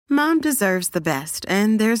Mom deserves the best,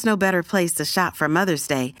 and there's no better place to shop for Mother's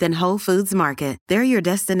Day than Whole Foods Market. They're your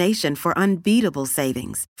destination for unbeatable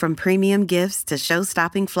savings, from premium gifts to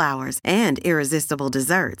show-stopping flowers and irresistible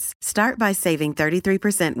desserts. Start by saving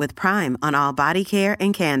 33% with Prime on all body care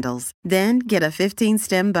and candles. Then get a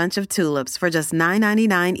 15-stem bunch of tulips for just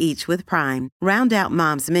 $9.99 each with Prime. Round out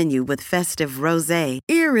Mom's menu with festive rosé,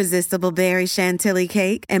 irresistible berry chantilly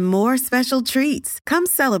cake, and more special treats. Come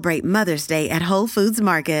celebrate Mother's Day at Whole Foods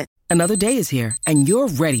Market. Another day is here, and you're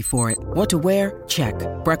ready for it. What to wear? Check.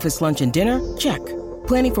 Breakfast, lunch, and dinner? Check.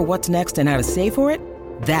 Planning for what's next and how to save for it?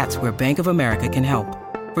 That's where Bank of America can help.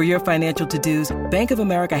 For your financial to-dos, Bank of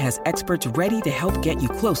America has experts ready to help get you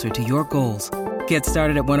closer to your goals. Get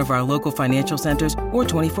started at one of our local financial centers or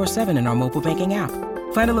 24/7 in our mobile banking app.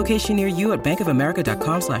 Find a location near you at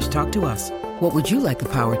bankofamerica.com/talktous. What would you like the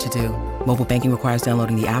power to do? Mobile banking requires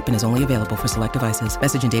downloading the app and is only available for select devices.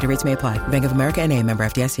 Message and data rates may apply. Bank of America N.A., member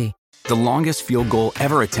FDIC. The longest field goal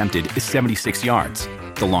ever attempted is 76 yards.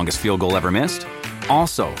 The longest field goal ever missed?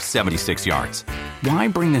 Also 76 yards. Why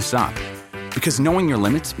bring this up? Because knowing your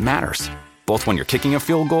limits matters, both when you're kicking a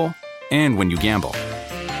field goal and when you gamble.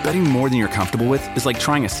 Betting more than you're comfortable with is like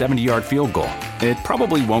trying a 70-yard field goal. It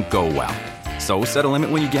probably won't go well. So set a limit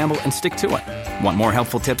when you gamble and stick to it. Want more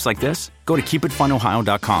helpful tips like this? Go to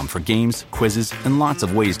keepitfunohio.com for games, quizzes, and lots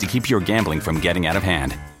of ways to keep your gambling from getting out of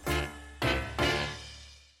hand.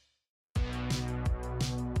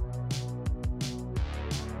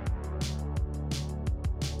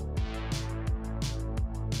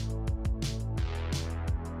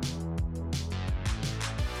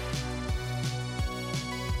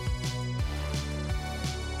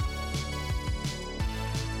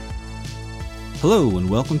 Hello, and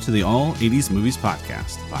welcome to the All 80s Movies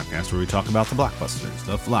Podcast, the podcast where we talk about the blockbusters,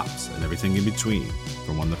 the flops, and everything in between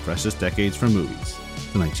from one of the freshest decades for movies,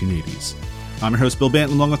 the 1980s. I'm your host, Bill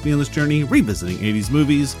Banton. Along with me on this journey, revisiting 80s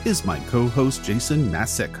movies, is my co-host, Jason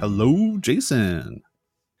Masick. Hello, Jason.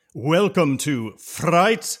 Welcome to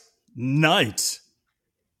Fright Night.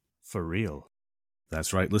 For real.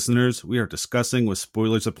 That's right, listeners. We are discussing, with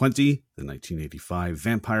spoilers aplenty, the 1985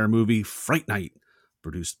 vampire movie Fright Night.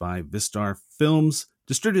 Produced by Vistar Films,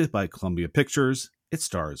 distributed by Columbia Pictures. It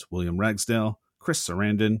stars William Ragsdale, Chris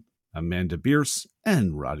Sarandon, Amanda Bierce,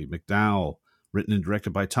 and Roddy McDowall. Written and directed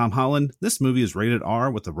by Tom Holland, this movie is rated R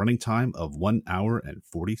with a running time of 1 hour and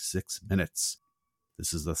 46 minutes.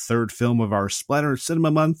 This is the third film of our Splatter Cinema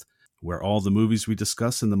Month, where all the movies we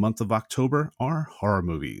discuss in the month of October are horror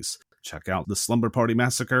movies. Check out The Slumber Party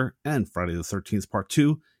Massacre and Friday the 13th Part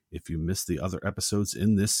 2 if you missed the other episodes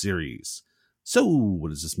in this series. So,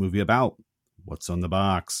 what is this movie about? What's on the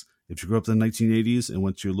box? If you grew up in the 1980s and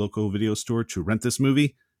went to your local video store to rent this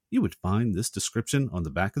movie, you would find this description on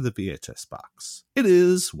the back of the VHS box. It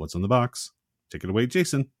is What's on the Box. Take it away,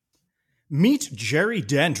 Jason. Meet Jerry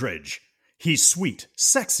Dandridge. He's sweet,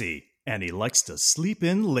 sexy, and he likes to sleep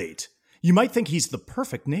in late. You might think he's the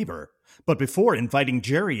perfect neighbor, but before inviting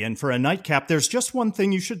Jerry in for a nightcap, there's just one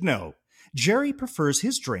thing you should know. Jerry prefers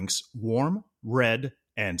his drinks warm, red,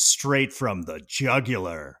 and straight from the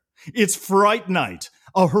jugular. It's Fright Night,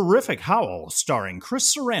 a horrific howl starring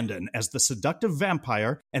Chris Sarandon as the seductive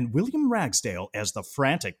vampire and William Ragsdale as the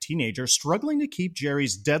frantic teenager struggling to keep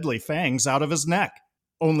Jerry's deadly fangs out of his neck.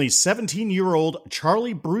 Only 17-year-old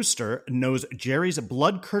Charlie Brewster knows Jerry's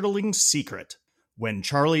blood-curdling secret. When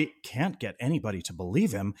Charlie can't get anybody to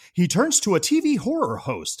believe him, he turns to a TV horror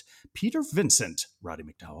host, Peter Vincent, Roddy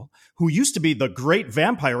McDowall, who used to be the great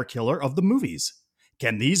vampire killer of the movies.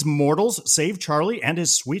 Can these mortals save Charlie and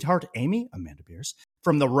his sweetheart Amy, Amanda Bierce,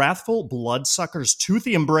 from the wrathful bloodsucker's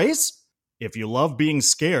toothy embrace? If you love being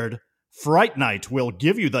scared, Fright Night will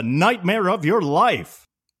give you the nightmare of your life.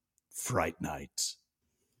 Fright Night.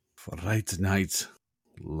 Fright Night.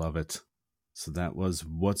 Love it. So that was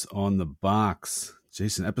What's on the Box.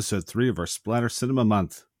 Jason, episode 3 of our Splatter Cinema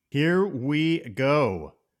Month. Here we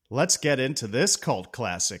go. Let's get into this cult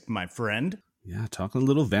classic, my friend. Yeah, talking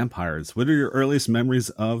little vampires. What are your earliest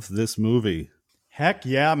memories of this movie? Heck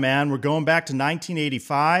yeah, man. We're going back to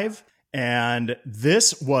 1985, and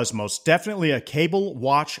this was most definitely a cable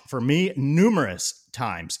watch for me numerous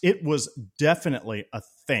times. It was definitely a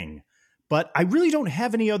thing, but I really don't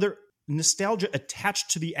have any other nostalgia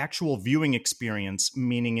attached to the actual viewing experience,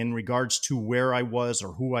 meaning in regards to where I was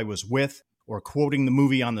or who I was with or quoting the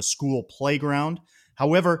movie on the school playground.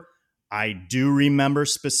 However, I do remember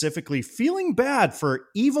specifically feeling bad for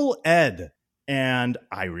Evil Ed, and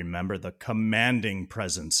I remember the commanding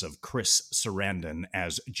presence of Chris Sarandon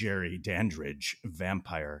as Jerry Dandridge,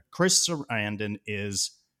 vampire. Chris Sarandon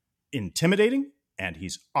is intimidating, and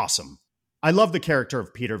he's awesome. I love the character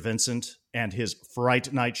of Peter Vincent. and his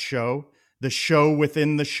Fright Night show, the show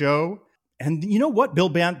within the show. And you know what, Bill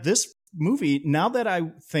Bant, this movie, now that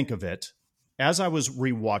I think of it, as I was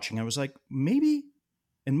rewatching, I was like, maybe,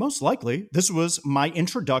 and most likely, this was my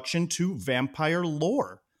introduction to vampire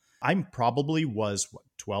lore. I probably was,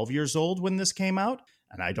 12 years old when this came out?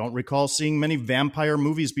 And I don't recall seeing many vampire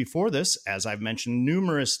movies before this. As I've mentioned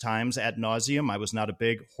numerous times ad nauseum, I was not a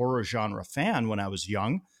big horror genre fan when I was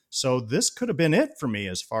young. So this could have been it for me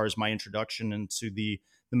as far as my introduction into the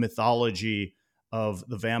mythology of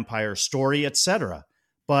the vampire story, etc.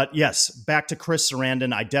 But yes, back to Chris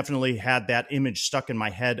Sarandon. I definitely had that image stuck in my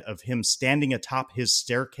head of him standing atop his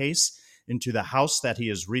staircase into the house that he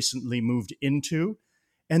has recently moved into.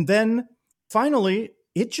 And then finally,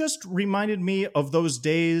 it just reminded me of those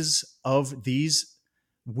days of these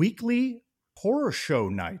weekly horror show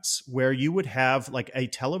nights where you would have like a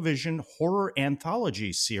television horror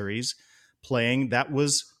anthology series playing that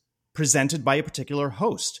was presented by a particular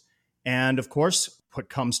host. And of course, what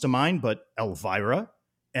comes to mind but Elvira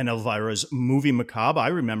and Elvira's Movie Macabre. I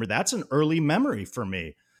remember that's an early memory for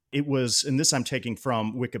me. It was, and this I'm taking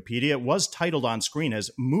from Wikipedia, it was titled on screen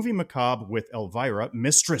as Movie Macabre with Elvira,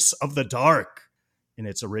 Mistress of the Dark in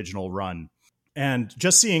its original run. And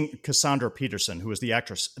just seeing Cassandra Peterson, who was the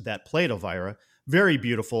actress that played Elvira, very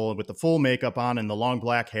beautiful with the full makeup on and the long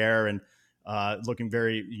black hair and looking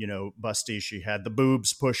very, busty. She had the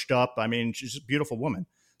boobs pushed up. I mean, she's a beautiful woman.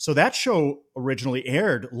 So that show originally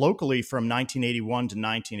aired locally from 1981 to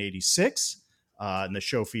 1986. And the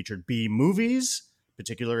show featured B movies,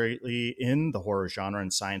 particularly in the horror genre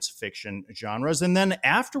and science fiction genres. And then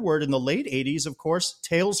afterward, in the late 80s, of course,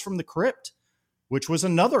 Tales from the Crypt, which was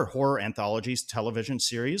another horror anthologies television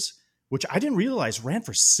series, which I didn't realize ran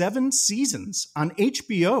for 7 seasons on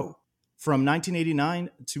HBO from 1989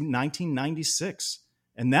 to 1996.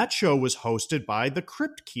 And that show was hosted by the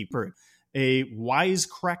Crypt Keeper, a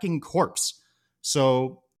wisecracking corpse.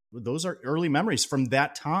 So those are early memories from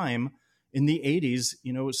that time in the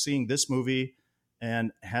 80s, seeing this movie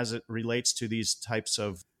and as it relates to these types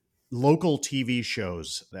of local TV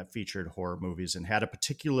shows that featured horror movies and had a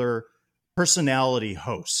particular personality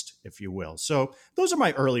host, if you will. So those are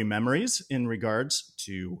my early memories in regards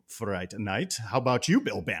to Fright Night. How about you,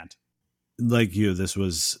 Bill Bant? Like you, this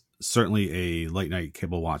was certainly a late night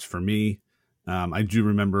cable watch for me. I do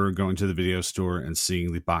remember going to the video store and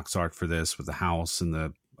seeing the box art for this with the house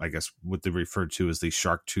and I guess what they referred to as the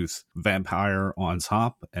shark tooth vampire on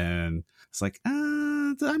top. And it's like,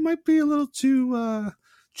 I might be a little too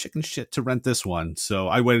chicken shit to rent this one. So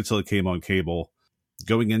I waited till it came on cable.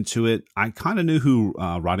 Going into it, I kind of knew who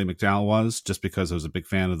Roddy McDowall was just because I was a big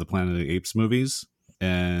fan of the Planet of the Apes movies.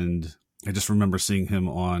 And I just remember seeing him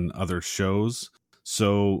on other shows.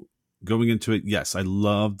 So going into it, yes, I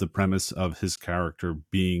love the premise of his character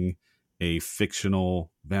being a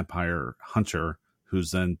fictional vampire hunter who's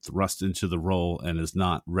then thrust into the role and is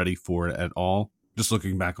not ready for it at all. Just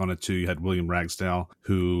looking back on it too, you had William Ragsdale,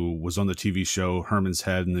 who was on the TV show Herman's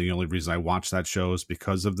Head, and the only reason I watched that show is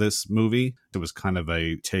because of this movie. It was kind of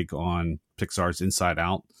a take on Pixar's Inside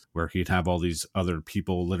Out, where he'd have all these other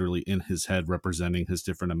people literally in his head representing his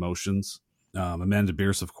different emotions. Amanda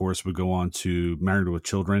Bierce, of course, would go on to Married with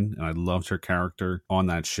Children, and I loved her character on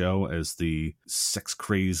that show as the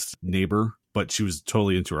sex-crazed neighbor, but she was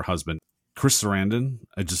totally into her husband. Chris Sarandon,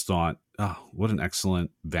 I just thought, oh, what an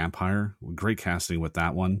excellent vampire. Great casting with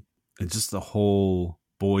that one. And just the whole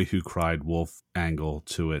boy who cried wolf angle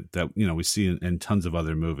to it that, we see in tons of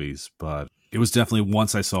other movies. But it was definitely,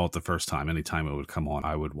 once I saw it the first time, anytime it would come on,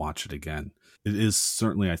 I would watch it again. It is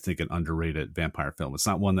certainly, I think, an underrated vampire film. It's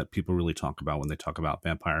not one that people really talk about when they talk about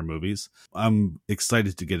vampire movies. I'm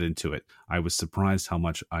excited to get into it. I was surprised how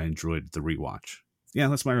much I enjoyed the rewatch. Yeah,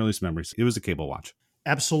 that's my earliest memories. It was a cable watch.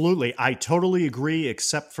 Absolutely. I totally agree,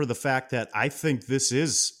 except for the fact that I think this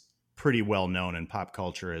is pretty well known in pop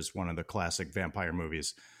culture as one of the classic vampire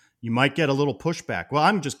movies. You might get a little pushback. Well,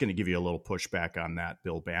 I'm just going to give you a little pushback on that,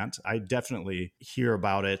 Bill Bant. I definitely hear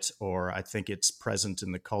about it, or I think it's present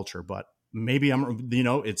in the culture, but maybe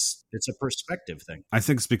it's a perspective thing. I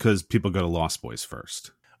think it's because people go to Lost Boys first.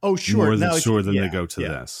 Oh, sure. More than they go to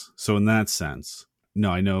this. So in that sense, no,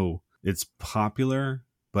 I know it's popular,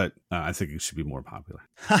 but I think it should be more popular.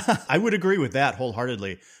 I would agree with that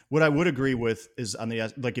wholeheartedly. What I would agree with is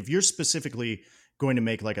if you're specifically going to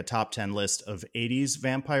make like a top 10 list of 80s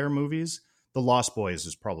vampire movies, The Lost Boys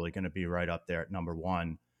is probably going to be right up there at number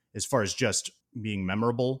 1 as far as just being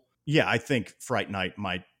memorable. Yeah, I think Fright Night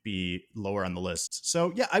might be lower on the list.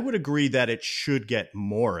 So yeah, I would agree that it should get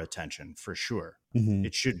more attention for sure. Mm-hmm.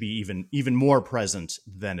 It should be even more present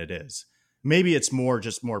than it is. maybe it's more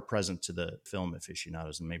present to the film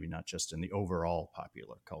aficionados and maybe not just in the overall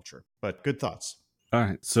popular culture. But good thoughts. All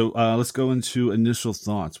right. So let's go into initial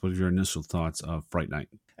thoughts. What are your initial thoughts of Fright Night?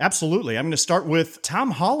 Absolutely. I'm going to start with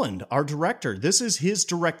Tom Holland, our director. This is his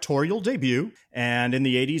directorial debut. And in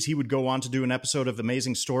the 80s, he would go on to do an episode of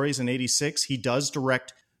Amazing Stories in 86. He does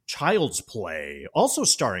direct Child's Play, also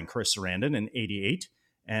starring Chris Sarandon in 88.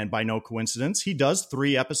 And by no coincidence, he does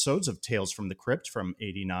 3 episodes of Tales from the Crypt from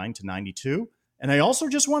 89 to 92. And I also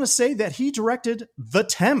just want to say that he directed The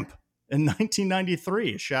Temp in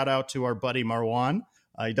 1993. Shout out to our buddy Marwan.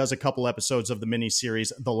 He does a couple episodes of the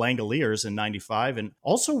miniseries The Langoliers in 95, and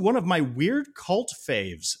also one of my weird cult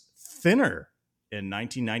faves, Thinner, in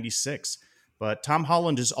 1996. But Tom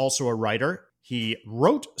Holland is also a writer. He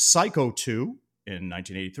wrote Psycho 2 in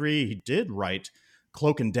 1983. He did write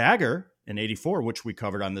Cloak and Dagger in 84, which we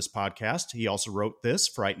covered on this podcast. He also wrote this,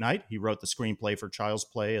 Fright Night. He wrote the screenplay for Child's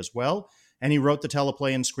Play as well, and he wrote the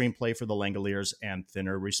teleplay and screenplay for The Langoliers and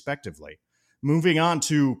Thinner, respectively. Moving on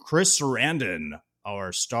to Chris Sarandon,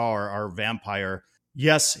 our star, our vampire.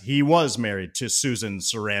 Yes, he was married to Susan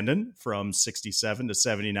Sarandon from 67 to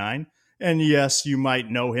 79. And yes, you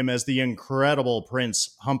might know him as the incredible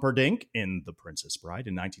Prince Humperdinck in The Princess Bride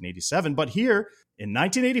in 1987. But here, in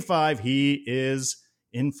 1985, he is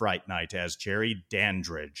in Fright Night as Jerry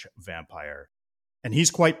Dandridge, vampire. And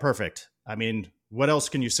he's quite perfect. I mean, what else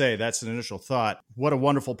can you say? That's an initial thought. What a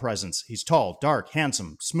wonderful presence. He's tall, dark,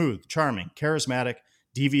 handsome, smooth, charming, charismatic,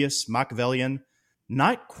 devious, Machiavellian.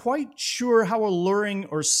 Not quite sure how alluring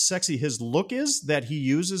or sexy his look is that he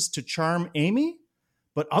uses to charm Amy,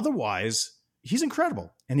 but otherwise, he's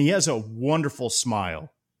incredible. And he has a wonderful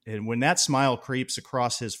smile. And when that smile creeps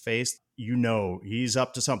across his face, you know he's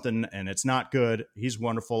up to something and it's not good. He's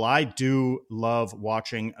wonderful. I do love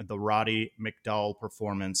watching the Roddy McDowall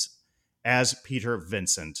performance as Peter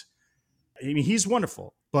Vincent. I mean, he's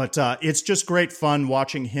wonderful, but it's just great fun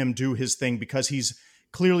watching him do his thing because he's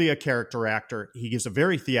clearly a character actor. He gives a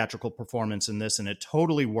very theatrical performance in this, and it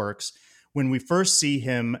totally works. When we first see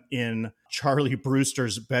him in Charlie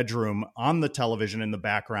Brewster's bedroom on the television in the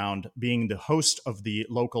background, being the host of the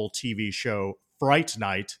local TV show Fright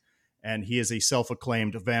Night, and he is a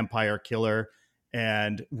self-acclaimed vampire killer,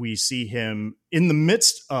 and we see him in the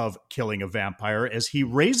midst of killing a vampire as he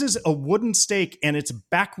raises a wooden stake, and it's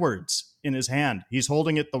backwards in his hand. He's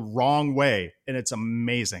holding it the wrong way, and it's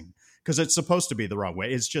amazing. Because it's supposed to be the wrong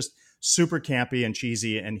way. It's just super campy and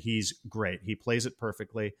cheesy, and he's great. He plays it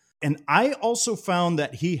perfectly. And I also found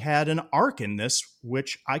that he had an arc in this,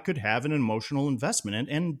 which I could have an emotional investment in,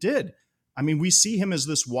 and did. I mean, we see him as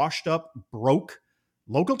this washed up, broke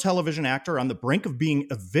local television actor on the brink of being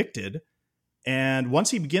evicted. And once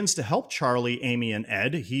he begins to help Charlie, Amy, and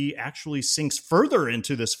Ed, he actually sinks further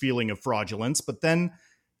into this feeling of fraudulence. But then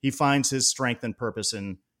he finds his strength and purpose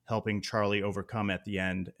in helping Charlie overcome at the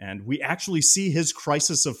end. And we actually see his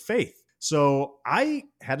crisis of faith. So I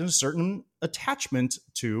had a certain attachment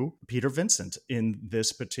to Peter Vincent in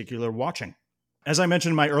this particular watching. As I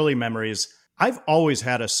mentioned in my early memories, I've always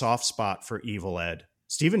had a soft spot for Evil Ed.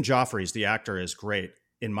 Stephen Joffrey's, the actor, is great,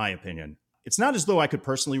 in my opinion. It's not as though I could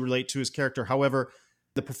personally relate to his character. However,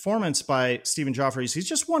 the performance by Stephen Joffrey, he's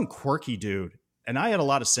just one quirky dude. And I had a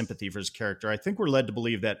lot of sympathy for his character. I think we're led to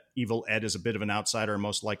believe that Evil Ed is a bit of an outsider and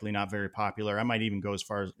most likely not very popular. I might even go as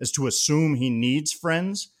far as to assume he needs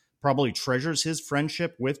friends, probably treasures his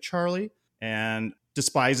friendship with Charlie, and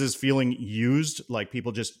despises feeling used, like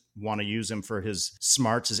people just want to use him for his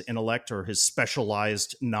smarts, his intellect, or his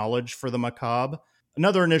specialized knowledge for the macabre.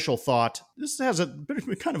 Another initial thought, this has a bit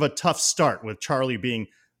of kind of a tough start with Charlie being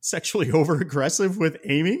sexually over-aggressive with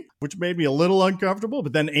Amy, which made me a little uncomfortable.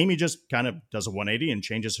 But then Amy just kind of does a 180 and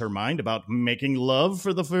changes her mind about making love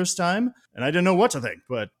for the first time. And I didn't know what to think.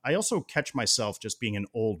 But I also catch myself just being an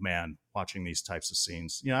old man watching these types of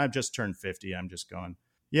scenes. You know, I've just turned 50. I'm just going,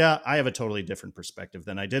 yeah, I have a totally different perspective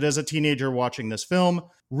than I did as a teenager watching this film.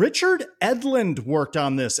 Richard Edlund worked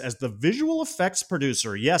on this as the visual effects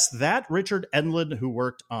producer. Yes, that Richard Edlund who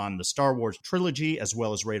worked on the Star Wars trilogy as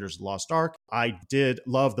well as Raiders of the Lost Ark. I did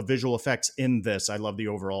love the visual effects in this. I love the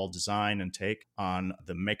overall design and take on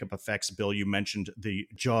the makeup effects. Bill, you mentioned the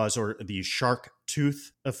Jaws or the shark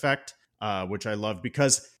tooth effect, which I love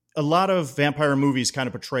because a lot of vampire movies kind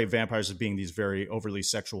of portray vampires as being these very overly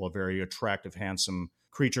sexual, very attractive, handsome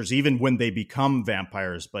creatures, even when they become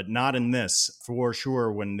vampires, but not in this. For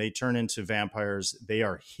sure, when they turn into vampires, they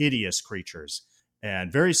are hideous creatures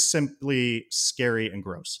and very simply scary and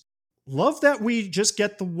gross. Love that we just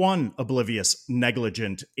get the one oblivious,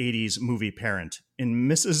 negligent 80s movie parent in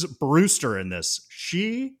Mrs. Brewster in this.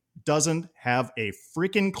 She doesn't have a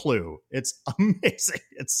freaking clue. It's amazing.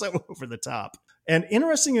 It's so over the top. And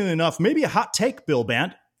interestingly enough, maybe a hot take, Bill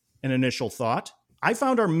Bant, an initial thought. I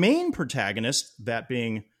found our main protagonist, that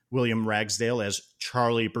being William Ragsdale as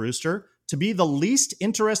Charlie Brewster, to be the least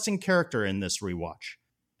interesting character in this rewatch.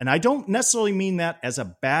 And I don't necessarily mean that as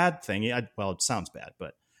a bad thing. Well, it sounds bad,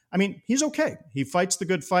 but I mean, he's okay. He fights the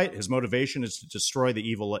good fight. His motivation is to destroy the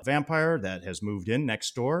evil vampire that has moved in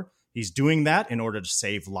next door. He's doing that in order to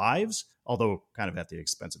save lives, although kind of at the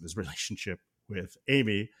expense of his relationship with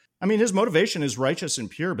Amy. I mean, his motivation is righteous and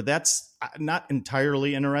pure, but that's not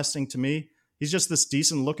entirely interesting to me. He's just this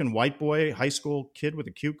decent-looking white boy, high school kid with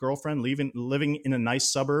a cute girlfriend, living in a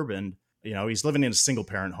nice suburb, and he's living in a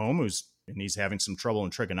single-parent home and he's having some trouble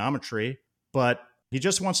in trigonometry, but he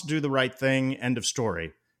just wants to do the right thing. End of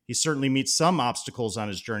story. He certainly meets some obstacles on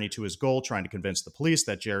his journey to his goal, trying to convince the police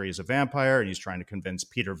that Jerry is a vampire, and he's trying to convince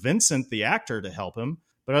Peter Vincent, the actor, to help him.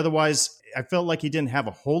 But otherwise, I felt like he didn't have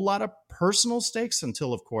a whole lot of personal stakes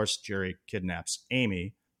until, of course, Jerry kidnaps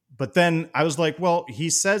Amy. But then I was like, well, he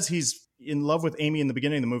says he's in love with Amy in the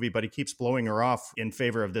beginning of the movie, but he keeps blowing her off in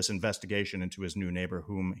favor of this investigation into his new neighbor,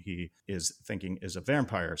 whom he is thinking is a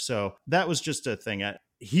vampire. So that was just a thing.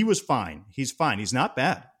 He was fine. He's fine. He's not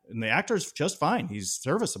bad. And the actor's just fine. He's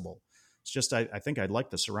serviceable. It's just, I think I'd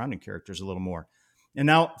like the surrounding characters a little more. And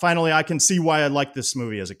now, finally, I can see why I liked this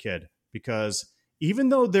movie as a kid, because even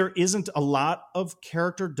though there isn't a lot of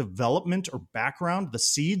character development or background, the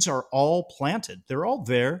seeds are all planted. They're all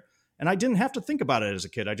there. And I didn't have to think about it as a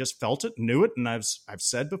kid. I just felt it, knew it. And I've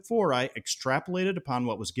said before, I extrapolated upon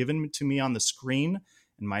what was given to me on the screen,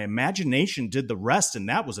 and my imagination did the rest. And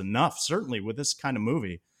that was enough, certainly with this kind of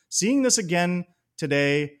movie. Seeing this again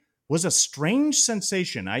today was a strange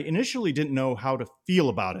sensation. I initially didn't know how to feel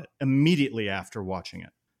about it immediately after watching it.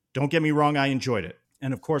 Don't get me wrong, I enjoyed it.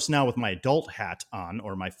 And of course, now with my adult hat on,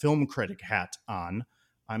 or my film critic hat on,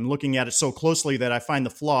 I'm looking at it so closely that I find the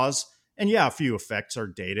flaws. And yeah, a few effects are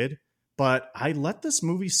dated. But I let this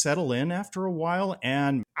movie settle in after a while,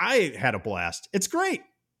 and I had a blast. It's great.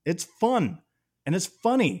 It's fun. And it's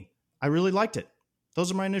funny. I really liked it.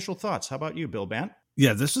 Those are my initial thoughts. How about you, Bill Bant?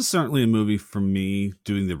 Yeah, this is certainly a movie for me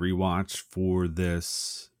doing the rewatch for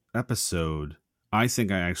this episode. I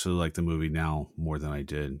think I actually like the movie now more than I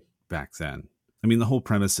did back then. I mean, the whole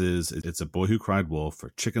premise is it's a boy who cried wolf,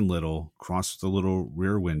 or Chicken Little, crossed with a little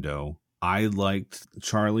rear window. I liked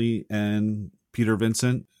Charlie and Peter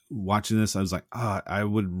Vincent. Watching this, I was like, I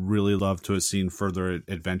would really love to have seen further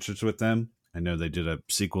adventures with them. I know they did a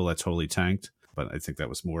sequel that totally tanked, but I think that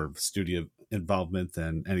was more of studio involvement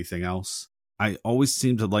than anything else. I always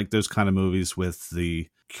seem to like those kind of movies with the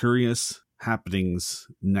curious happenings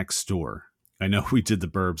next door. I know we did The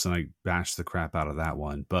Burbs and I bashed the crap out of that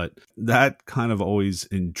one, but that kind of always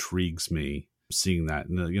intrigues me, seeing that.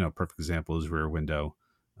 And, a perfect example is Rear Window.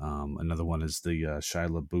 Another one is the Shia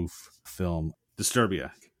LaBeouf film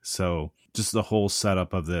Disturbia. So just the whole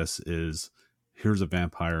setup of this is, here's a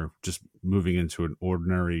vampire just moving into an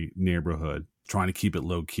ordinary neighborhood, trying to keep it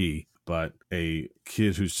low key. But a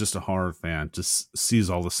kid who's just a horror fan just sees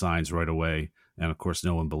all the signs right away. And of course,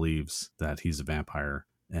 no one believes that he's a vampire,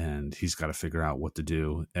 and he's got to figure out what to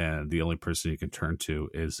do. And the only person he can turn to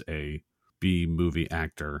is a B-movie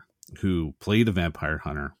actor who played a vampire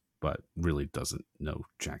hunter, but really doesn't know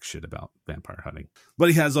jack shit about vampire hunting. But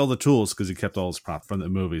he has all the tools because he kept all his props from the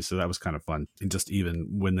movie. So that was kind of fun. And just even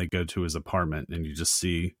when they go to his apartment and you just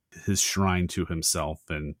see his shrine to himself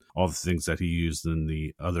and all the things that he used in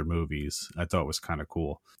the other movies, I thought was kind of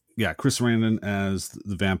cool. Yeah, Chris Sarandon as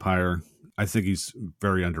the vampire, I think he's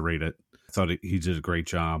very underrated. I thought he did a great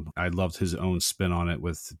job. I loved his own spin on it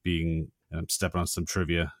with being, and I'm stepping on some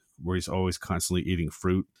trivia, where he's always constantly eating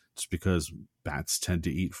fruit. Just because bats tend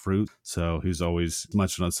to eat fruit. So he's always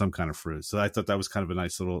munching on some kind of fruit. So I thought that was kind of a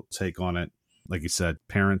nice little take on it. Like you said,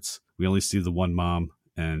 parents, we only see the one mom,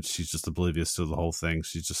 and she's just oblivious to the whole thing.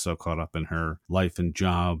 She's just so caught up in her life and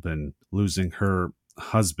job and losing her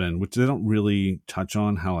husband, which they don't really touch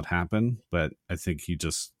on how it happened. But I think he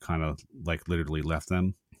just kind of like literally left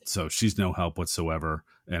them. So she's no help whatsoever.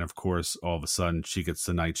 And of course, all of a sudden she gets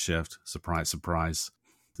the night shift. Surprise, surprise.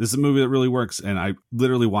 This is a movie that really works, and I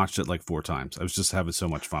literally watched it like 4 times. I was just having so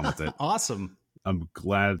much fun with it. Awesome. I'm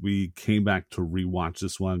glad we came back to rewatch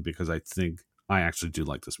this one, because I think I actually do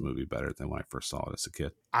like this movie better than when I first saw it as a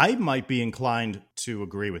kid. I might be inclined to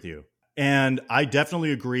agree with you. And I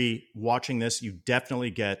definitely agree. Watching this, you definitely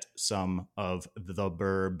get some of The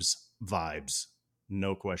Burbs vibes.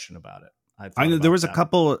 No question about it. I know there was a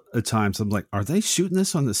couple of times I'm like, are they shooting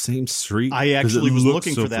this on the same street? I actually was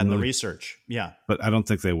looking for that in the research. Yeah. But I don't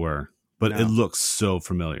think they were. But it looks so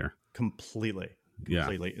familiar. Completely.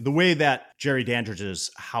 completely. The way that Jerry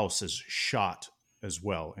Dandridge's house is shot as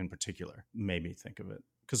well, in particular, made me think of it.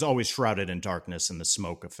 Because always shrouded in darkness and the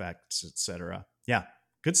smoke effects, etc. Yeah,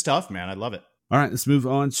 good stuff, man. I love it. All right, let's move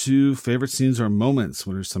on to favorite scenes or moments.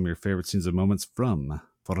 What are some of your favorite scenes or moments from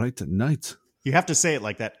Fright Night? You have to say it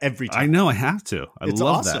like that every time. I know, I have to. It's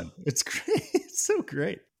love awesome. That. It's great. It's so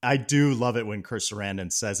great. I do love it when Chris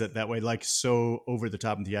Sarandon says it that way, like so over the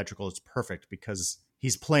top and theatrical. It's perfect because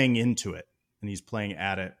he's playing into it and he's playing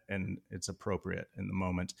at it, and it's appropriate in the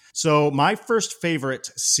moment. So my first favorite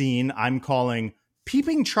scene I'm calling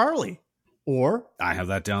Peeping Charlie. Or I have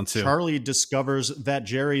that down too. Charlie discovers that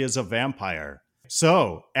Jerry is a vampire.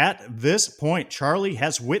 So at this point, Charlie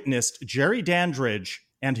has witnessed Jerry Dandridge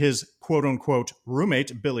and his quote unquote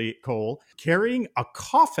roommate, Billy Cole, carrying a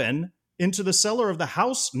coffin into the cellar of the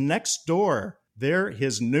house next door. They're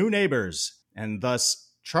his new neighbors. And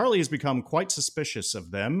thus Charlie has become quite suspicious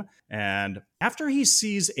of them. And after he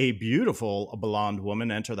sees a beautiful blonde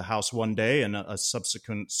woman enter the house one day and a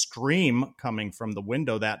subsequent scream coming from the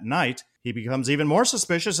window that night, he becomes even more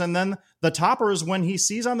suspicious. And then the topper is when he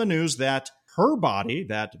sees on the news that her body,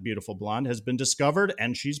 that beautiful blonde, has been discovered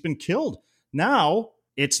and she's been killed. Now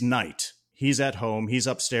it's night. He's at home. He's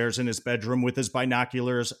upstairs in his bedroom with his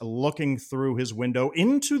binoculars looking through his window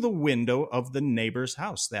into the window of the neighbor's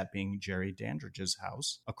house, that being Jerry Dandridge's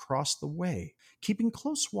house across the way, keeping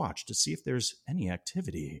close watch to see if there's any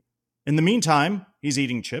activity. In the meantime, he's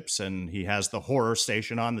eating chips and he has the horror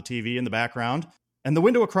station on the TV in the background, and the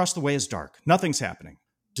window across the way is dark. Nothing's happening.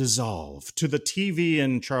 Dissolve to the TV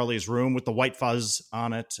in Charlie's room with the white fuzz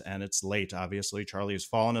on it, and it's late, obviously. Charlie has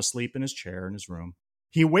fallen asleep in his chair in his room.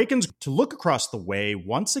 He awakens to look across the way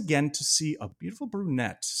once again to see a beautiful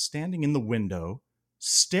brunette standing in the window,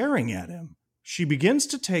 staring at him. She begins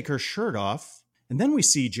to take her shirt off, and then we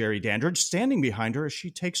see Jerry Dandridge standing behind her as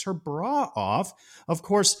she takes her bra off. Of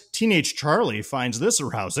course, teenage Charlie finds this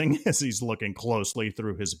arousing as he's looking closely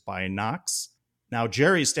through his binocs. Now,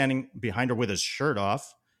 Jerry's standing behind her with his shirt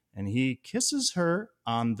off, and he kisses her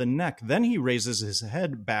on the neck. Then he raises his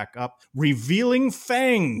head back up, revealing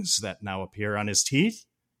fangs that now appear on his teeth.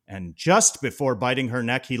 And just before biting her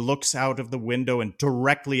neck, he looks out of the window and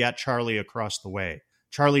directly at Charlie across the way.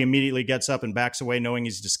 Charlie immediately gets up and backs away, knowing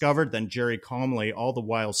he's discovered. Then Jerry calmly, all the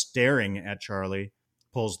while staring at Charlie,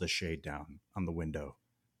 pulls the shade down on the window.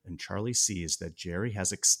 And Charlie sees that Jerry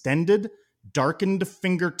has extended, darkened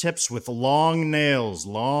fingertips with long nails,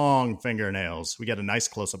 long fingernails. We get a nice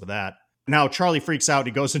close-up of that. Now, Charlie freaks out.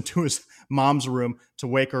 He goes into his mom's room to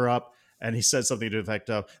wake her up, and he says something to the effect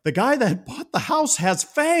of, "The guy that bought the house has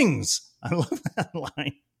fangs." I love that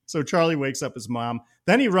line. So Charlie wakes up his mom.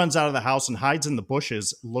 Then he runs out of the house and hides in the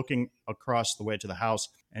bushes, looking across the way to the house.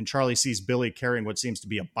 And Charlie sees Billy carrying what seems to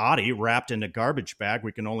be a body wrapped in a garbage bag.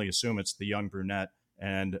 We can only assume it's the young brunette.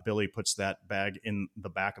 And Billy puts that bag in the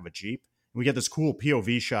back of a Jeep. We get this cool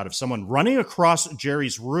POV shot of someone running across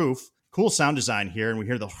Jerry's roof. Cool sound design here, and we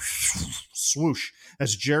hear the swoosh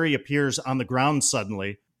as Jerry appears on the ground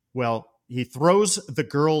suddenly. Well, he throws the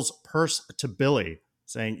girl's purse to Billy,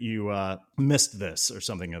 saying, "You missed this," or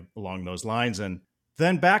something along those lines. And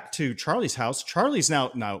then back to Charlie's house. Charlie's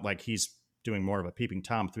now like he's doing more of a peeping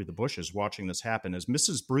Tom through the bushes, watching this happen as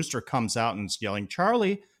Mrs. Brewster comes out and is yelling,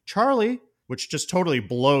 "Charlie, Charlie," which just totally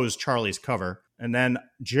blows Charlie's cover. And then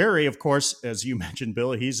Jerry, of course, as you mentioned,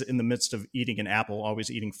 Bill, he's in the midst of eating an apple, always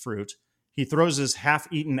eating fruit. He throws his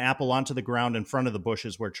half-eaten apple onto the ground in front of the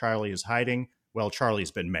bushes where Charlie is hiding. Well, Charlie's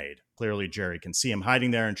been made. Clearly, Jerry can see him hiding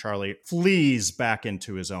there, and Charlie flees back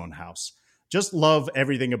into his own house. Just love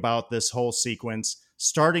everything about this whole sequence,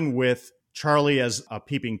 starting with Charlie as a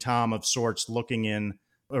peeping Tom of sorts, looking in,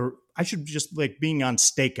 or I should just like being on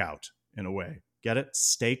stakeout in a way. Get it?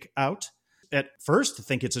 Stakeout. At first, I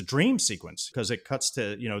think it's a dream sequence because it cuts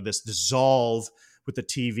to, this dissolve with the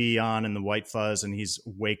TV on and the white fuzz, and he's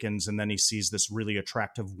awakens, and then he sees this really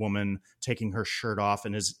attractive woman taking her shirt off,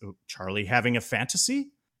 and is Charlie having a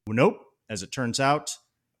fantasy? Nope, as it turns out.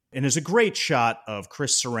 And there's a great shot of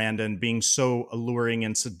Chris Sarandon being so alluring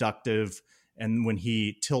and seductive, and when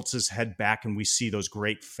he tilts his head back and we see those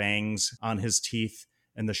great fangs on his teeth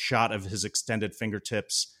and the shot of his extended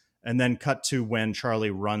fingertips, and then cut to when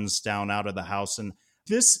Charlie runs down out of the house. And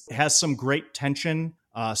this has some great tension,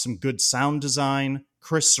 some good sound design.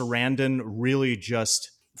 Chris Sarandon really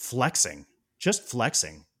just flexing.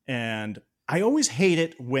 And I always hate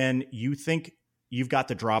it when you think you've got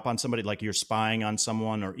the drop on somebody, like you're spying on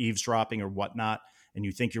someone or eavesdropping or whatnot, and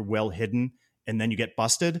you think you're well hidden, and then you get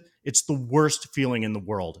busted. It's the worst feeling in the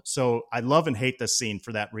world. So I love and hate this scene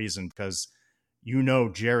for that reason, because you know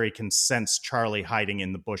Jerry can sense Charlie hiding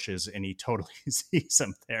in the bushes, and he totally sees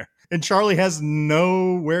him there. And Charlie has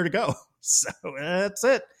nowhere to go. So that's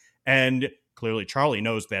it. And clearly Charlie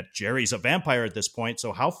knows that Jerry's a vampire at this point,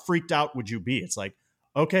 so how freaked out would you be? It's like,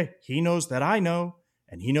 okay, he knows that I know,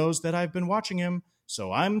 and he knows that I've been watching him,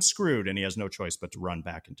 so I'm screwed, and he has no choice but to run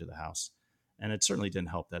back into the house. And it certainly didn't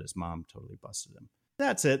help that his mom totally busted him.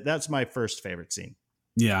 That's it. That's my first favorite scene.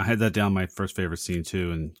 Yeah, I had that down my first favorite scene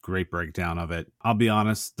too, and great breakdown of it. I'll be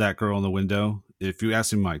honest, that girl in the window, if you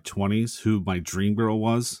asked me in my 20s who my dream girl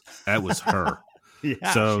was, that was her.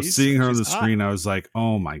 Yeah, so seeing her on the hot. screen, I was like,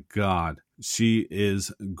 oh my God, she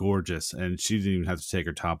is gorgeous. And she didn't even have to take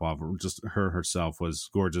her top off. Just her herself was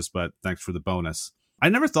gorgeous, but thanks for the bonus. I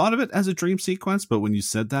never thought of it as a dream sequence, but when you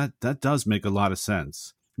said that, that does make a lot of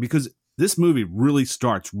sense. Because this movie really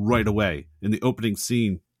starts right away in the opening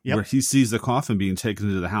scene where he sees the coffin being taken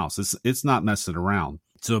into the house. It's not messing around.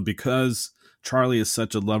 So because Charlie is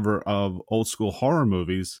such a lover of old school horror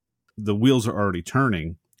movies, the wheels are already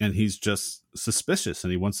turning. And he's just suspicious and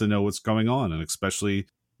he wants to know what's going on. And especially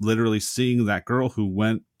literally seeing that girl who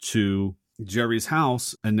went to Jerry's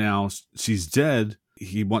house and now she's dead.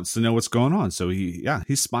 He wants to know what's going on. So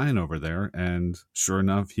he's spying over there. And sure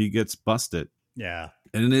enough, he gets busted. Yeah.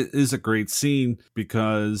 And it is a great scene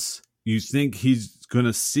because you think he's going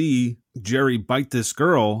to see Jerry bite this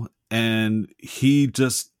girl. And he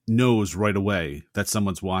just knows right away that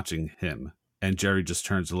someone's watching him. And Jerry just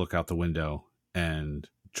turns to look out the window and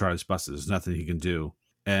Charlie's busted. There's nothing he can do.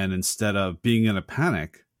 And instead of being in a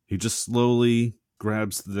panic, he just slowly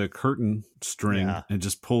grabs the curtain string and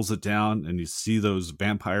just pulls it down. And you see those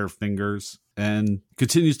vampire fingers and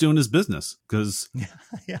continues doing his business because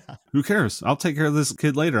who cares? I'll take care of this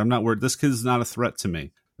kid later. I'm not worried. This kid is not a threat to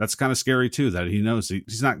me. That's kind of scary too, that he knows he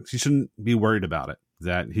shouldn't be worried about it,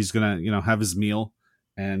 that he's going to, have his meal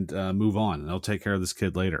and move on and they'll take care of this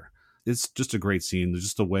kid later. It's just a great scene. There's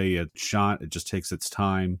just the way it's shot. It just takes its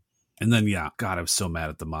time. And then, God, I was so mad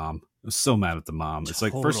at the mom. I was so mad at the mom. It's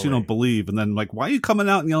like, first you don't believe. And then like, why are you coming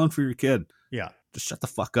out and yelling for your kid? Yeah. Just shut the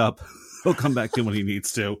fuck up. He'll come back in when he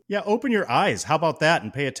needs to. Yeah. Open your eyes. How about that?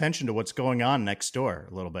 And pay attention to what's going on next door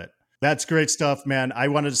a little bit. That's great stuff, man. I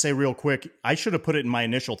wanted to say real quick, I should have put it in my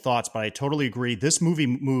initial thoughts, but I totally agree. This movie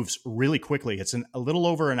moves really quickly. It's a little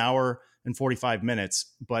over an hour and 45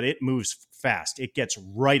 minutes, but it moves fast. It gets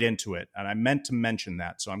right into it. And I meant to mention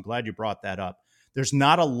that. So I'm glad you brought that up. There's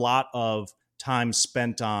not a lot of time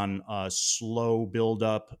spent on slow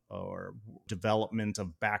buildup or development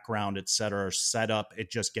of background, et cetera, or setup.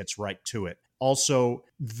 It just gets right to it. Also,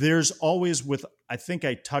 there's always I think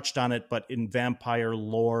I touched on it, but in vampire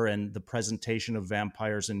lore and the presentation of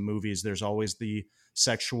vampires in movies, there's always the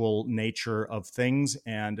sexual nature of things.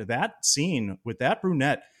 And that scene with that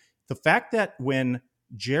brunette, the fact that when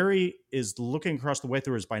Jerry is looking across the way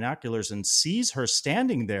through his binoculars and sees her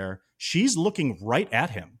standing there, she's looking right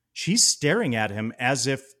at him. She's staring at him as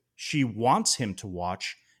if she wants him to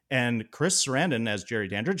watch. And Chris Sarandon, as Jerry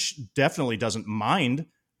Dandridge, definitely doesn't mind.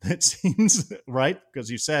 It seems right, because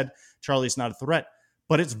you said Charlie's not a threat,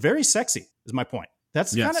 but it's very sexy, is my point.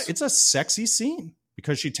 That's it's a sexy scene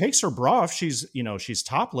because she takes her bra off. She's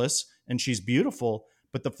topless and she's beautiful.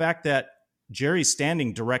 But the fact that Jerry's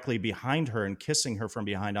standing directly behind her and kissing her from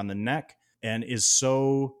behind on the neck and is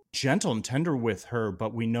so gentle and tender with her,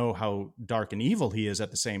 but we know how dark and evil he is at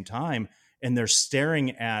the same time. And they're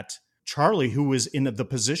staring at Charlie, who is in the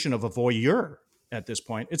position of a voyeur at this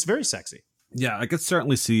point. It's very sexy. Yeah, I could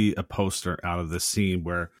certainly see a poster out of this scene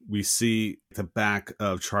where we see the back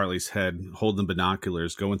of Charlie's head holding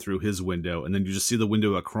binoculars going through his window. And then you just see the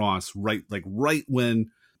window across right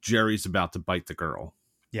when Jerry's about to bite the girl.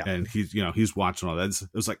 Yeah. And he's watching all that. It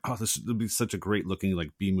was like, oh, this would be such a great looking like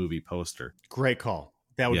B-movie poster. Great call.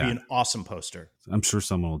 That would be an awesome poster. I'm sure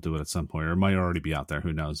someone will do it at some point, or it might already be out there.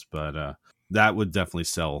 Who knows? But that would definitely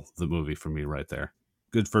sell the movie for me right there.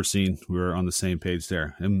 Good first scene. We're on the same page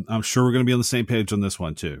there. And I'm sure we're going to be on the same page on this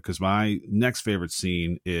one too, because my next favorite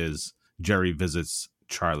scene is Jerry visits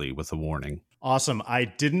Charlie with a warning. Awesome. I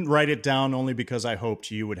didn't write it down only because I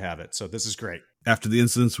hoped you would have it. So this is great. After the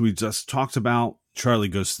incidents we just talked about, Charlie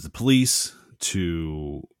goes to the police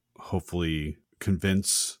to hopefully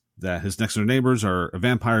convince that his next door neighbors are a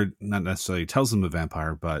vampire. Not necessarily tells them a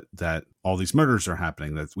vampire, but that all these murders are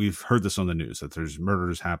happening. That we've heard this on the news, that there's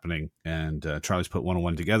murders happening. And Charlie's put one on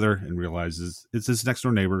one together and realizes it's his next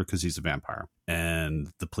door neighbor because he's a vampire. And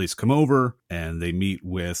the police come over and they meet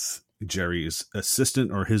with Jerry's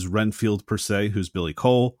assistant, or his Renfield per se, who's Billy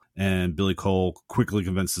Cole. And Billy Cole quickly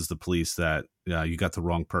convinces the police that you got the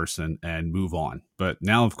wrong person and move on. But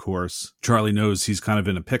now, of course, Charlie knows he's kind of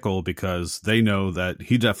in a pickle because they know that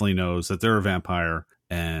he definitely knows that they're a vampire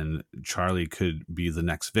and Charlie could be the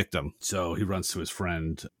next victim. So he runs to his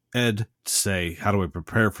friend Ed to say, how do I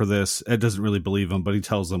prepare for this? Ed doesn't really believe him, but he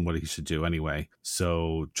tells him what he should do anyway.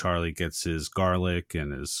 So Charlie gets his garlic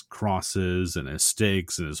and his crosses and his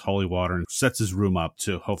steaks and his holy water and sets his room up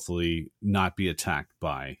to hopefully not be attacked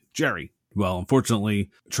by Jerry. Well, unfortunately,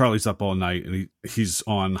 Charlie's up all night and he's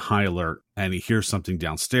on high alert and he hears something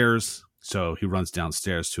downstairs. So he runs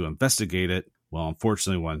downstairs to investigate it. Well,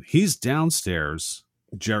 unfortunately, when he's downstairs,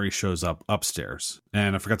 Jerry shows up upstairs.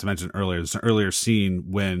 And I forgot to mention earlier, there's an earlier scene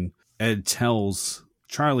when Ed tells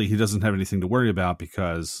Charlie he doesn't have anything to worry about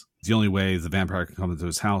because the only way the vampire can come into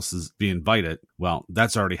his house is be invited. Well,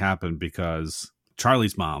 that's already happened because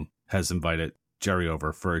Charlie's mom has invited Jerry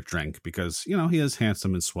over for a drink because, you know, he is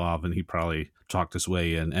handsome and suave and he probably talked his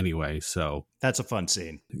way in anyway. So that's a fun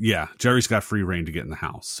scene. Yeah, Jerry's got free reign to get in the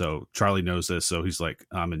house. So Charlie knows this. So he's like,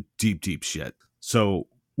 I'm in deep, deep shit. So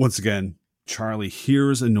once again, Charlie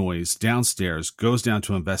hears a noise downstairs, goes down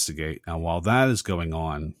to investigate. And while that is going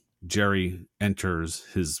on, Jerry enters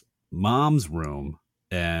his mom's room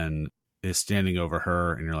and is standing over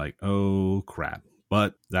her. And you're like, oh, crap.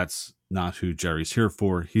 But that's not who Jerry's here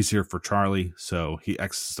for. He's here for Charlie. So he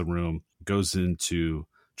exits the room, goes into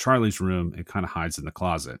Charlie's room, and kind of hides in the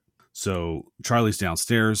closet. So Charlie's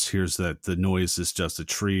downstairs, hears that the noise is just a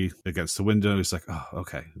tree against the window. He's like, oh,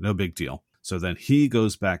 okay, no big deal. So then he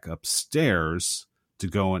goes back upstairs to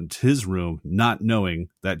go into his room, not knowing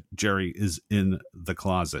that Jerry is in the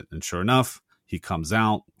closet. And sure enough, he comes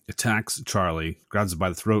out, attacks Charlie, grabs him by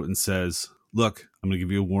the throat and says, look, I'm going to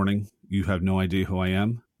give you a warning. You have no idea who I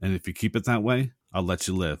am. And if you keep it that way, I'll let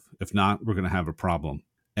you live. If not, we're going to have a problem.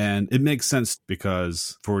 And it makes sense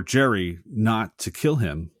because for Jerry not to kill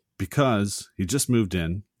him because he just moved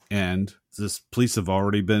in and this police have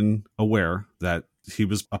already been aware that he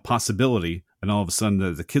was a possibility. And all of a sudden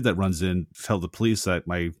the kid that runs in tell the police that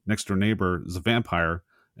my next door neighbor is a vampire.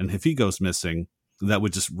 And if he goes missing, that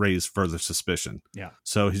would just raise further suspicion. Yeah.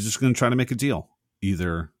 So he's just going to try to make a deal.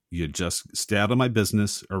 Either you just stay out of my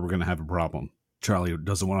business or we're going to have a problem. Charlie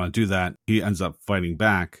doesn't want to do that. He ends up fighting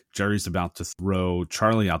back. Jerry's about to throw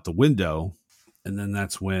Charlie out the window. And then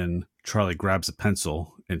that's when Charlie grabs a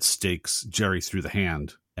pencil and stakes Jerry through the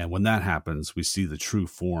hand. And when that happens, we see the true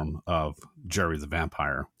form of Jerry the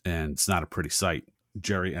vampire. And it's not a pretty sight.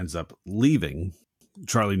 Jerry ends up leaving.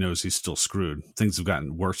 Charlie knows he's still screwed. Things have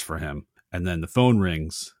gotten worse for him. And then the phone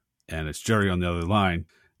rings and it's Jerry on the other line.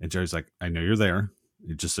 And Jerry's like, I know you're there.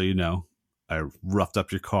 Just so you know, I roughed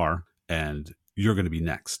up your car and you're going to be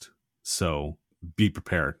next. So be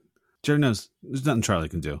prepared. Jerry knows there's nothing Charlie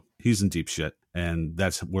can do. He's in deep shit. And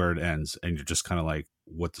that's where it ends. And you're just kind of like,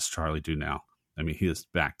 what does Charlie do now? I mean, he is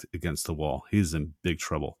backed against the wall. He's in big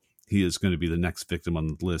trouble. He is going to be the next victim on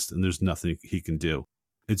the list. And there's nothing he can do.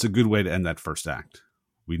 It's a good way to end that first act.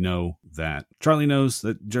 We know that Charlie knows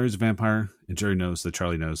that Jerry's a vampire. And Jerry knows that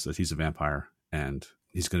Charlie knows that he's a vampire. And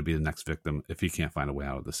he's going to be the next victim if he can't find a way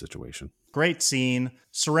out of the situation. Great scene.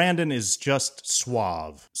 Sarandon is just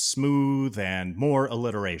suave, smooth, and more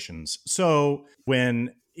alliterations. So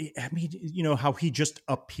when, I mean, you know, how he just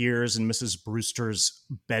appears in Mrs. Brewster's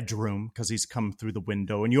bedroom because he's come through the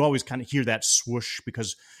window. And you always kind of hear that swoosh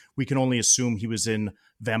because we can only assume he was in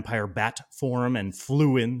vampire bat form and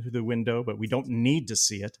flew in through the window, but we don't need to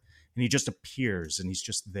see it. And he just appears and he's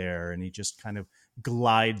just there and he just kind of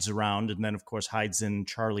glides around and then, of course, hides in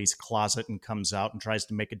Charlie's closet and comes out and tries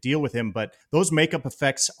to make a deal with him. But those makeup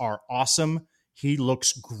effects are awesome. He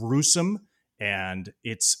looks gruesome and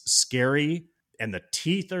it's scary and the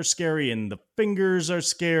teeth are scary and the fingers are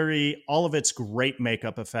scary. All of it's great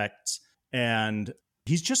makeup effects. And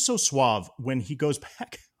he's just so suave when he goes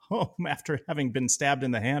back home after having been stabbed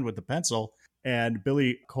in the hand with the pencil. And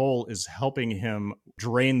Billy Cole is helping him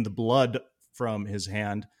drain the blood from his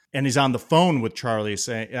hand. And he's on the phone with Charlie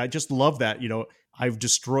saying, I just love that. You know, I've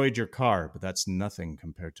destroyed your car, but that's nothing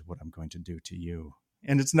compared to what I'm going to do to you.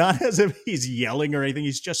 And it's not as if he's yelling or anything.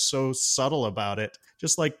 He's just so subtle about it.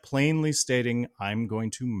 Just like plainly stating, I'm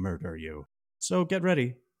going to murder you. So get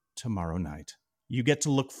ready tomorrow night. You get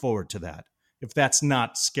to look forward to that. If that's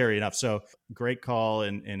not scary enough. So great call.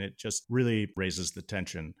 And it just really raises the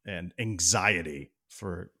tension and anxiety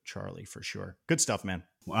for Charlie for sure. Good stuff, man.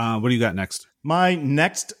 What do you got next? My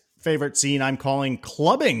next favorite scene I'm calling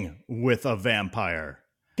Clubbing with a Vampire.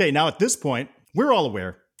 Okay, now at this point, we're all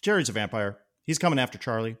aware Jerry's a vampire. He's coming after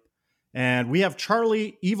Charlie. And we have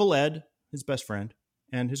Charlie, Evil Ed, his best friend,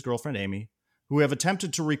 and his girlfriend Amy, who have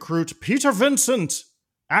attempted to recruit Peter Vincent,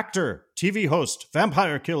 actor, TV host,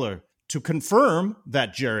 vampire killer, to confirm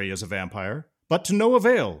that Jerry is a vampire, but to no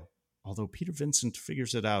avail. Although Peter Vincent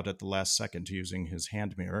figures it out at the last second using his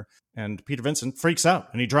hand mirror, and Peter Vincent freaks out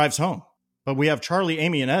and he drives home. But we have Charlie,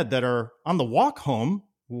 Amy, and Ed that are on the walk home,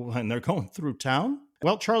 and they're going through town.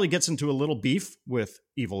 Well, Charlie gets into a little beef with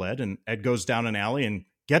Evil Ed, and Ed goes down an alley and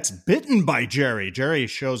gets bitten by Jerry. Jerry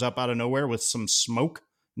shows up out of nowhere with some smoke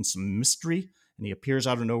and some mystery, and he appears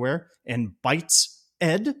out of nowhere and bites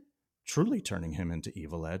Ed, truly turning him into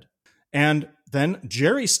Evil Ed. And then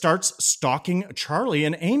Jerry starts stalking Charlie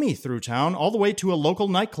and Amy through town all the way to a local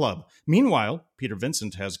nightclub. Meanwhile, Peter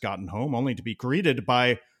Vincent has gotten home only to be greeted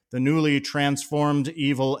by the newly transformed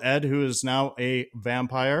Evil Ed, who is now a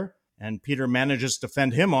vampire. And Peter manages to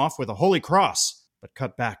fend him off with a holy cross, but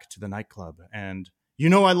cut back to the nightclub. And you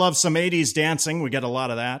know I love some 80s dancing. We get a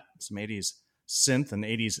lot of that. Some 80s synth and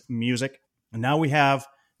 80s music. And now we have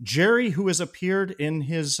Jerry, who has appeared in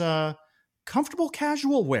his comfortable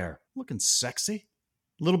casual wear, looking sexy.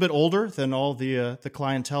 A little bit older than all the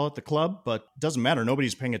clientele at the club, but doesn't matter.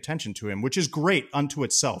 Nobody's paying attention to him, which is great unto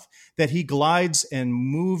itself, that he glides and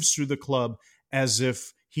moves through the club as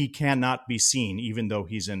if he cannot be seen, even though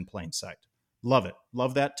he's in plain sight. Love it.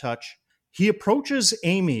 Love that touch. He approaches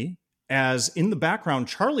Amy as in the background,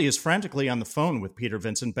 Charlie is frantically on the phone with Peter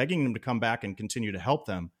Vincent, begging him to come back and continue to help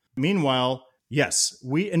them. Meanwhile, yes,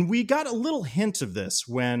 we got a little hint of this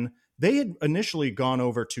when they had initially gone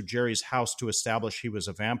over to Jerry's house to establish he was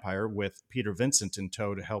a vampire with Peter Vincent in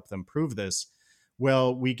tow to help them prove this.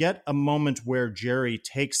 Well, we get a moment where Jerry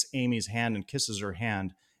takes Amy's hand and kisses her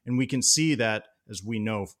hand, and we can see that, as we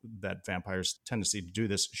know that vampires' tendency to do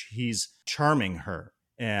this, he's charming her.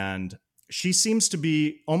 And she seems to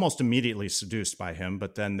be almost immediately seduced by him,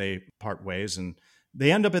 but then they part ways and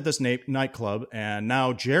they end up at this nightclub. And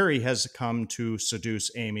now Jerry has come to seduce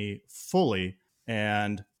Amy fully.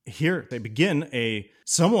 And here they begin a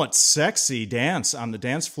somewhat sexy dance on the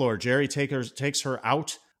dance floor. Jerry takes her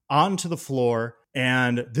out onto the floor,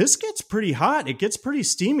 and this gets pretty hot. It gets pretty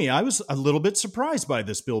steamy. I was a little bit surprised by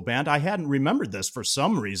this, Bill Band. I hadn't remembered this for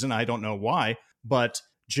some reason. I don't know why, but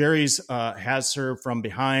Jerry's has her from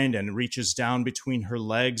behind and reaches down between her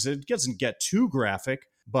legs. It doesn't get too graphic,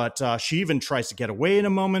 but she even tries to get away in a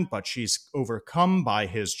moment, but she's overcome by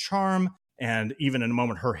his charm. And even in a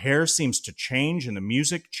moment, her hair seems to change and the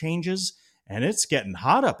music changes. And it's getting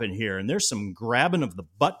hot up in here. And there's some grabbing of the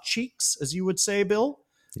butt cheeks, as you would say, Bill.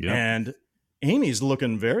 Yeah. And Amy's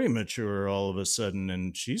looking very mature all of a sudden.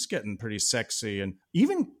 And she's getting pretty sexy and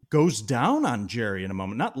even goes down on Jerry in a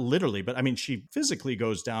moment. Not literally, but I mean, she physically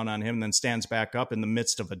goes down on him and then stands back up in the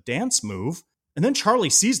midst of a dance move. And then Charlie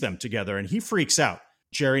sees them together and he freaks out.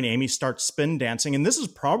 Jerry and Amy start spin dancing. And this is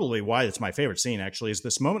probably why it's my favorite scene, actually, is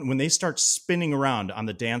this moment when they start spinning around on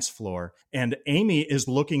the dance floor. And Amy is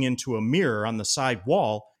looking into a mirror on the side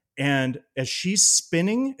wall. And as she's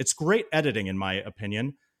spinning, it's great editing, in my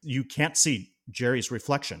opinion. You can't see Jerry's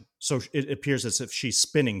reflection. So it appears as if she's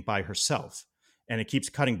spinning by herself. And it keeps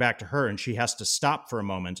cutting back to her. And she has to stop for a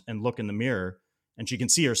moment and look in the mirror. And she can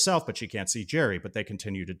see herself, but she can't see Jerry. But they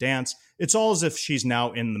continue to dance. It's all as if she's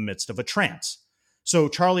now in the midst of a trance. So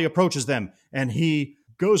Charlie approaches them and he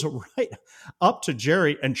goes right up to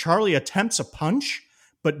Jerry and Charlie attempts a punch,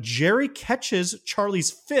 but Jerry catches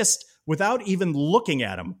Charlie's fist without even looking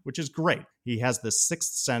at him, which is great. He has this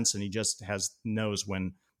sixth sense and he just knows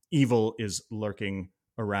when evil is lurking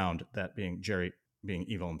around, that being Jerry being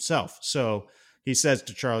evil himself. So he says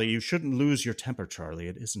to Charlie, "You shouldn't lose your temper, Charlie.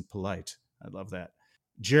 It isn't polite." I love that.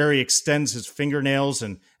 Jerry extends his fingernails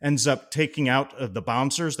and ends up taking out the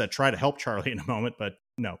bouncers that try to help Charlie in a moment. But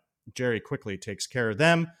no, Jerry quickly takes care of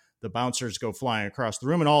them. The bouncers go flying across the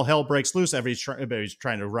room and all hell breaks loose. Everybody's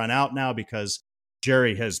trying to run out now because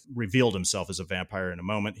Jerry has revealed himself as a vampire in a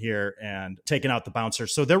moment here and taken out the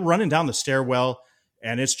bouncers. So they're running down the stairwell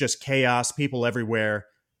and it's just chaos, people everywhere.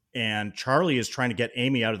 And Charlie is trying to get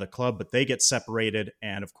Amy out of the club, but they get separated.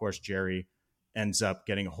 And of course, Jerry ends up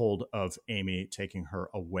getting a hold of Amy, taking her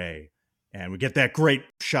away. And we get that great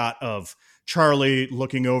shot of Charlie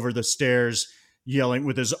looking over the stairs, yelling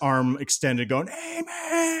with his arm extended, going,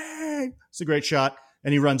 "Amy!" It's a great shot.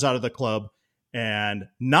 And he runs out of the club. And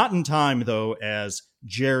not in time, though, as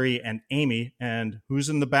Jerry and Amy. And who's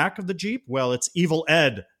in the back of the Jeep? Well, it's Evil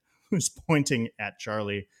Ed, who's pointing at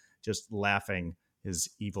Charlie, just laughing his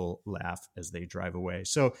evil laugh as they drive away.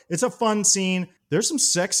 So it's a fun scene. There's some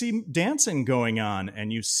sexy dancing going on,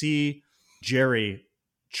 and you see Jerry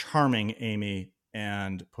charming Amy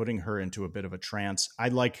and putting her into a bit of a trance. I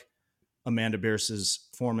like Amanda Bierce's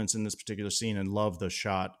performance in this particular scene and love the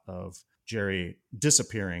shot of Jerry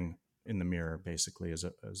disappearing in the mirror, basically, as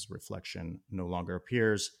reflection no longer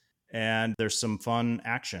appears. And there's some fun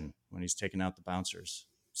action when he's taking out the bouncers.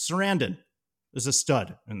 Sarandon is a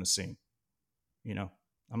stud in the scene. You know,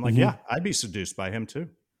 I'm like, yeah, I'd be seduced by him too.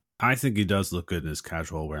 I think he does look good in his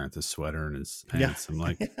casual wearing his sweater and his pants. Yeah. I'm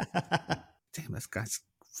like, damn, this guy's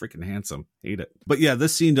freaking handsome. Hate it. But yeah,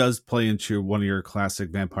 this scene does play into one of your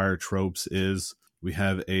classic vampire tropes is we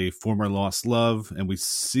have a former lost love and we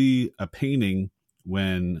see a painting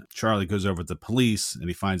when Charlie goes over to the police and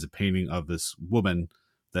he finds a painting of this woman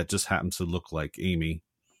that just happens to look like Amy.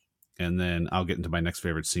 And then I'll get into my next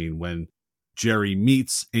favorite scene when Jerry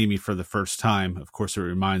meets Amy for the first time. Of course, it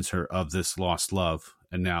reminds her of this lost love.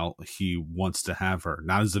 And now he wants to have her,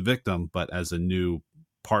 not as a victim, but as a new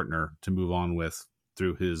partner to move on with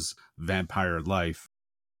through his vampire life.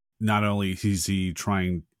 Not only is he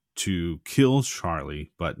trying to kill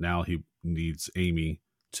Charlie, but now he needs Amy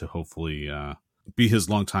to hopefully be his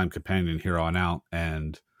longtime companion here on out.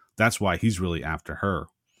 And that's why he's really after her.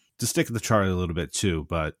 To stick with Charlie a little bit too,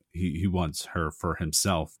 but he wants her for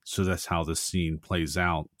himself. So that's how this scene plays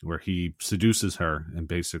out, where he seduces her and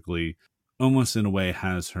basically almost in a way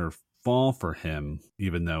has her fall for him,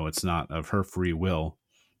 even though it's not of her free will.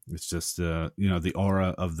 It's just, the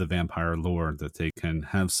aura of the vampire lore that they can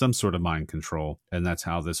have some sort of mind control. And that's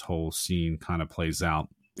how this whole scene kind of plays out.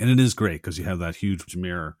 And it is great because you have that huge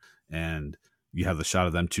mirror and you have the shot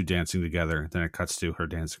of them two dancing together. Then it cuts to her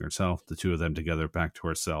dancing herself, the two of them together back to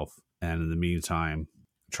herself. And in the meantime,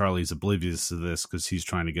 Charlie's oblivious to this because he's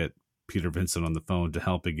trying to get Peter Vincent on the phone to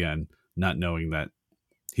help again, not knowing that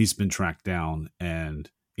he's been tracked down and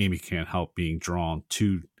Amy can't help being drawn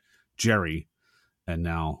to Jerry. And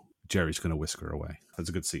now Jerry's going to whisk her away. That's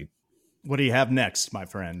a good scene. What do you have next, my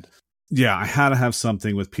friend? Yeah, I had to have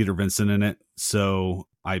something with Peter Vincent in it. So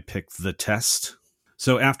I picked The Test.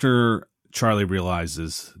 So after Charlie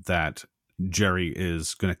realizes that Jerry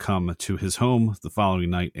is going to come to his home the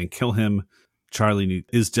following night and kill him, Charlie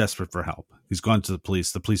is desperate for help. He's gone to the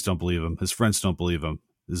police. The police don't believe him. His friends don't believe him.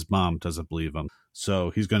 His mom doesn't believe him.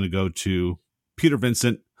 So he's going to go to Peter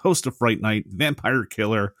Vincent, host of Fright Night, vampire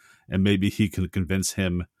killer, and maybe he can convince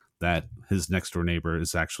him that his next door neighbor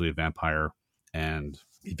is actually a vampire and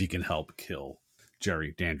if he can help kill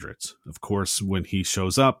Jerry Dandridge. Of course, when he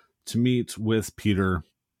shows up to meet with Peter,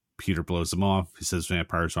 Peter blows him off. He says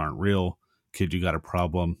vampires aren't real. Kid, you got a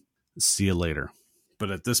problem. See you later.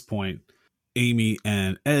 But at this point, Amy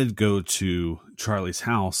and Ed go to Charlie's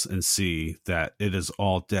house and see that it is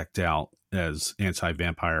all decked out as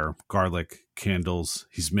anti-vampire garlic candles.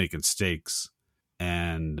 He's making steaks.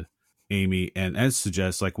 And Amy and Ed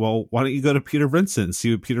suggest, like, well, why don't you go to Peter Vincent and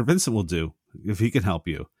see what Peter Vincent will do if he can help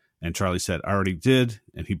you? And Charlie said, I already did,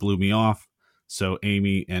 and he blew me off. So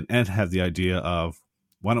Amy and Ed have the idea of,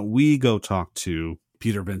 why don't we go talk to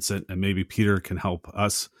Peter Vincent and maybe Peter can help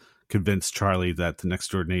us convince Charlie that the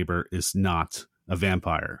next door neighbor is not a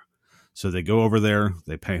vampire. So they go over there,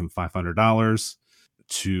 they pay him $500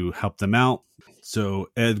 to help them out. So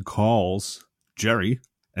Ed calls Jerry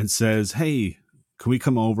and says, hey, can we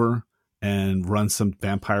come over and run some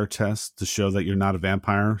vampire tests to show that you're not a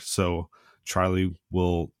vampire so Charlie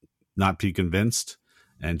will not be convinced?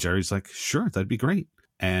 And Jerry's like, sure, that'd be great.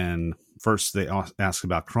 And first they ask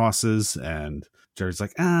about crosses and Jerry's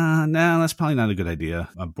like, no, that's probably not a good idea.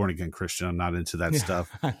 I'm born again Christian. I'm not into that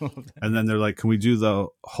stuff. I love that. And then they're like, can we do the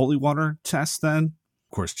holy water test then?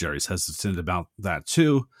 Of course, Jerry's hesitant about that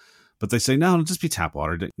too. But they say, no, it'll just be tap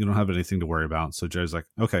water. You don't have anything to worry about. So Jerry's like,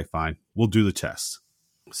 okay, fine. We'll do the test.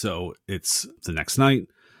 So it's the next night.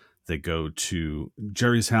 They go to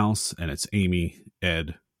Jerry's house and it's Amy,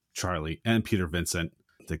 Ed, Charlie, and Peter Vincent.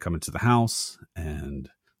 They come into the house and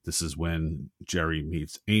this is when Jerry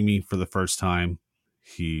meets Amy for the first time.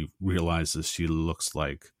 He realizes she looks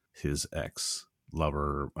like his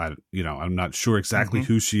ex-lover. I'm not sure exactly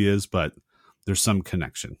who she is, but there's some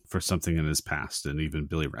connection for something in his past, and even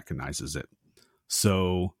Billy recognizes it.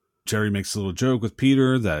 So Jerry makes a little joke with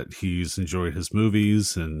Peter that he's enjoyed his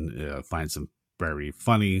movies and finds them very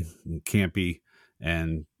funny and campy.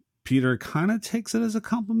 And Peter kind of takes it as a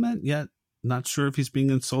compliment, yet not sure if he's being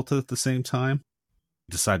insulted at the same time.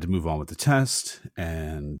 Decide to move on with the test,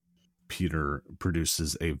 and Peter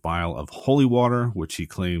produces a vial of holy water, which he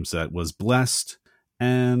claims that was blessed.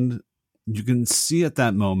 And you can see at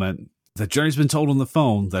that moment that Jerry's been told on the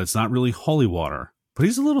phone that it's not really holy water, but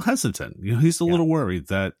he's a little hesitant. He's a little worried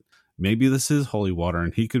that maybe this is holy water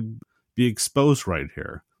and he could be exposed right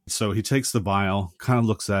here. So he takes the vial, kind of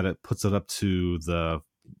looks at it, puts it up to the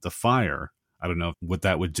fire. I don't know what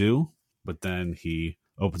that would do, but then he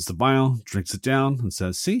opens the vial, drinks it down, and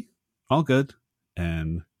says, see, all good.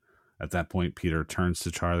 And at that point, Peter turns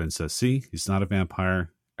to Charlie and says, see, he's not a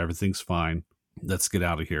vampire. Everything's fine. Let's get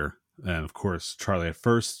out of here. And of course, Charlie at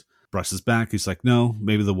first brushes back. He's like, no,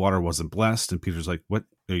 maybe the water wasn't blessed. And Peter's like, what?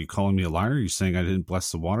 Are you calling me a liar? Are you saying I didn't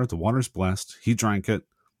bless the water? The water's blessed. He drank it.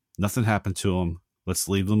 Nothing happened to him. Let's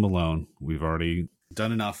leave them alone. We've already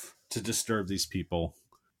done enough to disturb these people.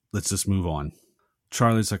 Let's just move on.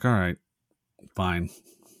 Charlie's like, all right, fine.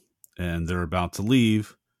 And they're about to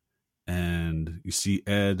leave. And you see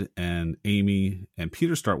Ed and Amy and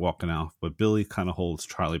Peter start walking off, but Billy kind of holds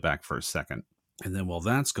Charlie back for a second. And then while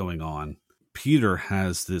that's going on, Peter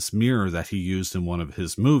has this mirror that he used in one of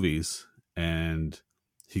his movies, and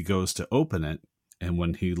he goes to open it. And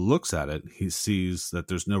when he looks at it, he sees that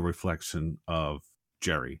there's no reflection of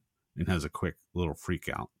Jerry and has a quick little freak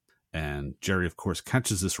out. And Jerry, of course,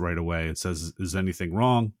 catches this right away and says, is anything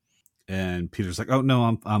wrong? And Peter's like, oh,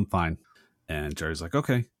 no, I'm fine. And Jerry's like,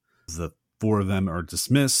 okay. The four of them are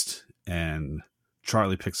dismissed, and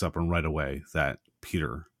Charlie picks up on right away that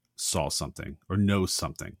Peter saw something or knows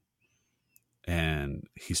something. And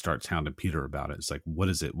he starts hounding Peter about it. It's like, what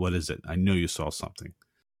is it? What is it? I know you saw something.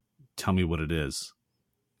 Tell me what it is.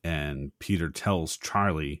 And Peter tells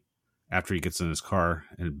Charlie, after he gets in his car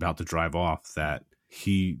and about to drive off, that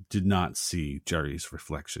he did not see Jerry's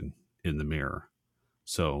reflection in the mirror.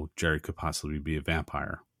 So Jerry could possibly be a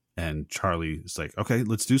vampire. And Charlie is like, okay,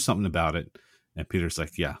 let's do something about it. And Peter's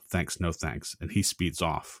like, yeah, thanks, no thanks. And he speeds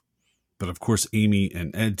off. But of course, Amy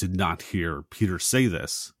and Ed did not hear Peter say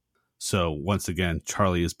this. So once again,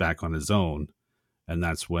 Charlie is back on his own. And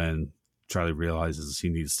that's when Charlie realizes he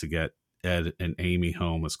needs to get Ed and Amy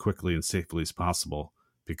home as quickly and safely as possible,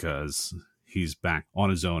 because he's back on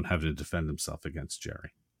his own having to defend himself against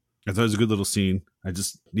Jerry. I thought it was a good little scene. I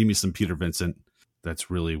just need me some Peter Vincent.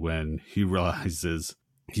 That's really when he realizes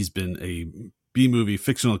he's been a B-movie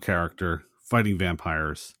fictional character fighting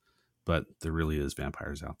vampires, but there really is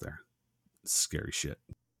vampires out there. It's scary shit.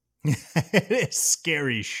 It is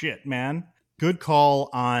scary shit, man. Good call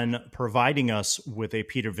on providing us with a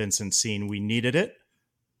Peter Vincent scene. We needed it.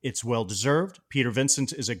 It's well deserved. Peter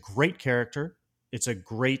Vincent is a great character. It's a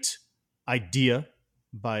great idea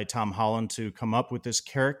by Tom Holland to come up with this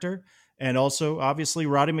character. And also, obviously,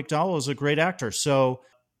 Roddy McDowall is a great actor. So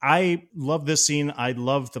I love this scene. I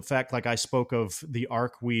love the fact, like I spoke of, the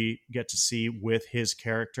arc we get to see with his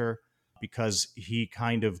character, because he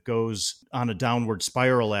kind of goes on a downward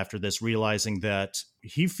spiral after this, realizing that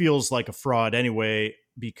he feels like a fraud anyway,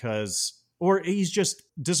 or he's just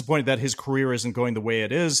disappointed that his career isn't going the way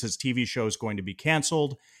it is. His TV show is going to be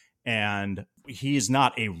canceled, and he is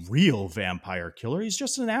not a real vampire killer. He's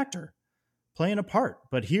just an actor playing a part.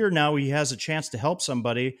 But here now he has a chance to help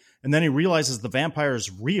somebody, and then he realizes the vampire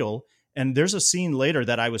is real. And there's a scene later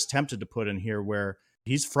that I was tempted to put in here where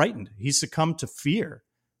he's frightened. He's succumbed to fear,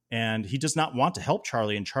 and he does not want to help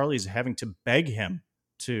Charlie, and Charlie's having to beg him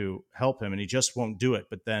to help him, and he just won't do it,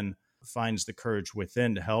 but then finds the courage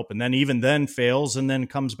within to help, and then even then fails, and then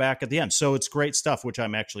comes back at the end. So it's great stuff, which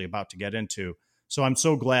I'm actually about to get into. So I'm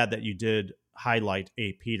so glad that you did highlight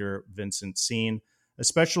a Peter Vincent scene,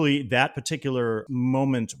 especially that particular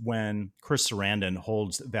moment when Chris Sarandon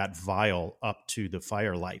holds that vial up to the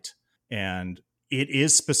firelight. And it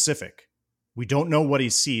is specific. We don't know what he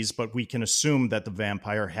sees, but we can assume that the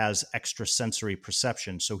vampire has extrasensory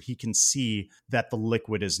perception, so he can see that the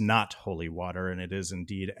liquid is not holy water, and it is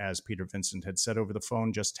indeed, as Peter Vincent had said over the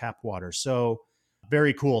phone, just tap water. So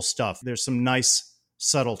very cool stuff. There's some nice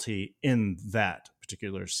subtlety in that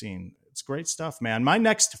particular scene. It's great stuff, man. My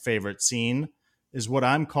next favorite scene is what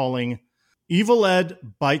I'm calling Evil Ed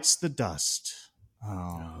Bites the Dust.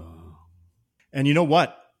 Oh. And you know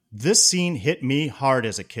what? This scene hit me hard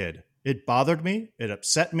as a kid. It bothered me, it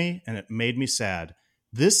upset me, and it made me sad.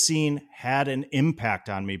 This scene had an impact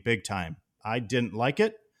on me big time. I didn't like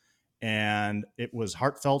it, and it was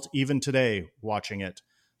heartfelt even today watching it.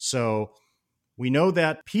 So we know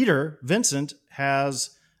that Peter Vincent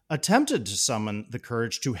has attempted to summon the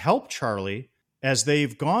courage to help Charlie, as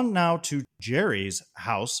they've gone now to Jerry's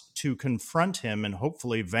house to confront him and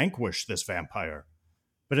hopefully vanquish this vampire.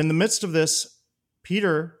 But in the midst of this,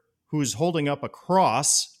 Peter, who's holding up a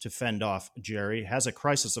cross to fend off Jerry, has a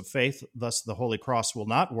crisis of faith, thus the Holy Cross will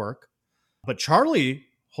not work. But Charlie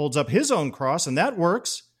holds up his own cross, and that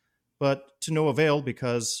works, but to no avail,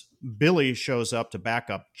 because Billy shows up to back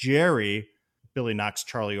up Jerry. Billy knocks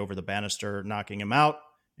Charlie over the banister, knocking him out,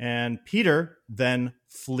 and Peter then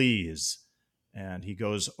flees. And he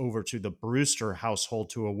goes over to the Brewster household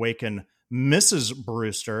to awaken Mrs.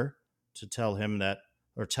 Brewster to tell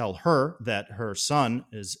her that her son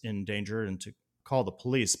is in danger and to call the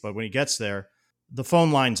police. But when he gets there, the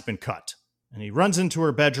phone line's been cut. And he runs into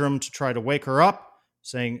her bedroom to try to wake her up,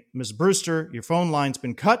 saying, Miss Brewster, your phone line's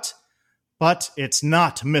been cut. But it's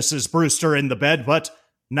not Mrs. Brewster in the bed, but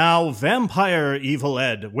now vampire Evil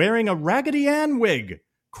Ed wearing a Raggedy Ann wig.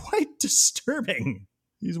 Quite disturbing.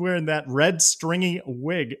 He's wearing that red stringy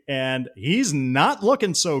wig, and he's not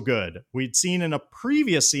looking so good. We'd seen in a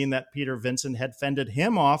previous scene that Peter Vincent had fended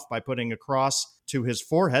him off by putting a cross to his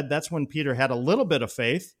forehead. That's when Peter had a little bit of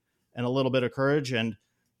faith and a little bit of courage, and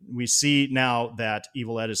we see now that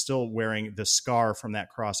Evil Ed is still wearing the scar from that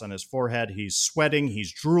cross on his forehead. He's sweating,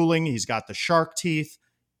 he's drooling, he's got the shark teeth.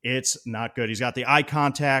 It's not good. He's got the eye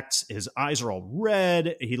contact, his eyes are all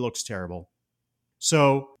red, he looks terrible.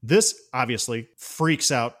 So this obviously freaks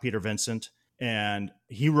out Peter Vincent, and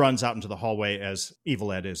he runs out into the hallway as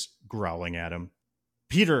Evil Ed is growling at him.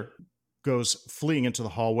 Peter goes fleeing into the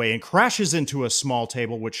hallway and crashes into a small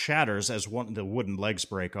table, which shatters as one of the wooden legs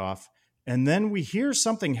break off. And then we hear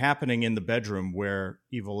something happening in the bedroom where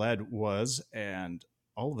Evil Ed was, and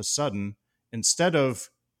all of a sudden, instead of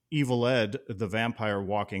Evil Ed, the vampire,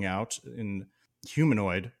 walking out in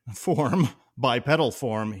humanoid form, bipedal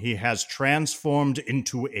form, he has transformed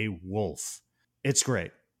into a wolf. It's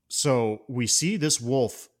great. So we see this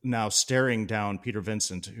wolf now staring down Peter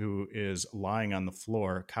Vincent, who is lying on the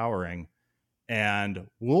floor, cowering. And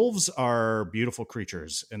wolves are beautiful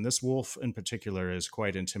creatures. And this wolf in particular is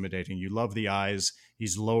quite intimidating. You love the eyes.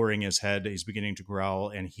 He's lowering his head. He's beginning to growl,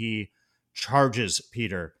 and he charges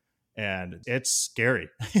Peter. And it's scary.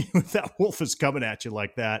 That wolf is coming at you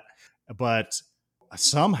like that. But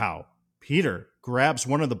somehow Peter grabs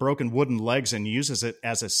one of the broken wooden legs and uses it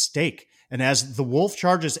as a stake. And as the wolf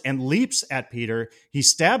charges and leaps at Peter, he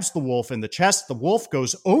stabs the wolf in the chest. The wolf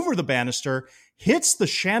goes over the banister, hits the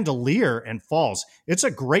chandelier, and falls. It's a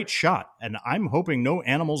great shot. And I'm hoping no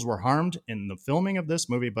animals were harmed in the filming of this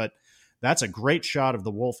movie, but that's a great shot of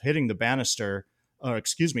the wolf hitting the banister,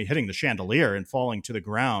 hitting the chandelier and falling to the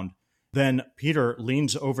ground. Then Peter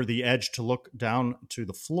leans over the edge to look down to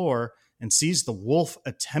the floor and sees the wolf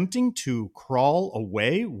attempting to crawl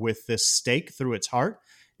away with this stake through its heart.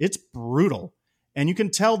 It's brutal. And you can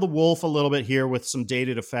tell the wolf a little bit here with some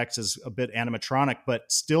dated effects is a bit animatronic,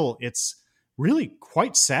 but still it's really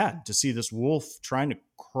quite sad to see this wolf trying to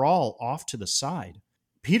crawl off to the side.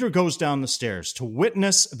 Peter goes down the stairs to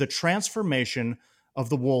witness the transformation of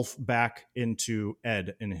the wolf back into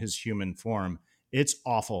Ed in his human form. It's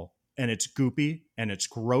awful, and it's goopy, and it's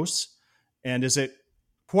gross. And is it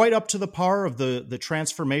quite up to the par of the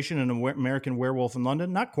transformation in American Werewolf in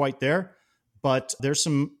London? Not quite there, but there's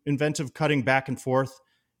some inventive cutting back and forth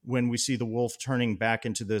when we see the wolf turning back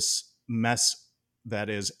into this mess that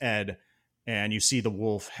is Ed, and you see the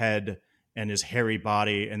wolf head and his hairy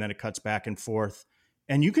body, and then it cuts back and forth.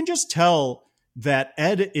 And you can just tell that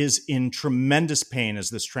Ed is in tremendous pain as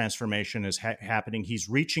this transformation is happening. He's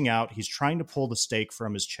reaching out. He's trying to pull the stake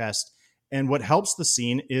from his chest. And what helps the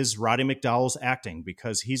scene is Roddy McDowall's acting,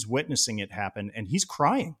 because he's witnessing it happen and he's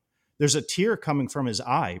crying. There's a tear coming from his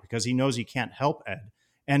eye because he knows he can't help Ed.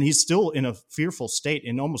 And he's still in a fearful state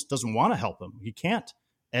and almost doesn't want to help him. He can't.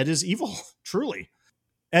 Ed is evil, truly.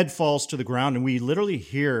 Ed falls to the ground and we literally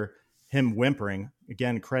hear him whimpering.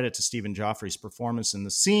 Again, credit to Stephen Joffrey's performance in the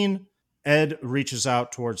scene. Ed reaches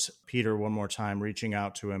out towards Peter one more time, reaching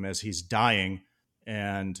out to him as he's dying.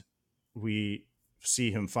 And we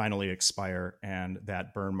see him finally expire, and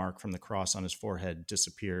that burn mark from the cross on his forehead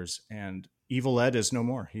disappears. And Evil Ed is no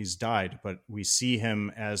more. He's died, but we see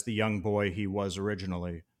him as the young boy he was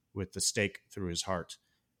originally with the stake through his heart.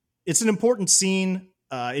 It's an important scene.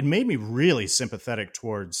 It made me really sympathetic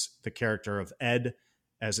towards the character of Ed,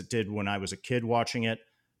 as it did when I was a kid watching it.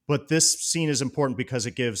 But this scene is important because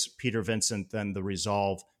it gives Peter Vincent then the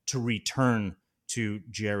resolve to return to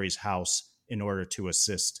Jerry's house in order to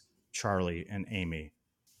assist Charlie and Amy.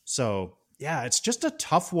 So, yeah, it's just a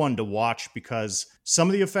tough one to watch because some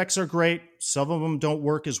of the effects are great. Some of them don't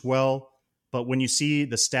work as well. But when you see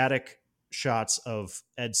the static shots of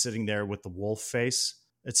Ed sitting there with the wolf face,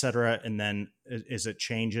 etc., and then as it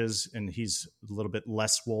changes and he's a little bit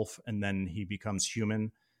less wolf and then he becomes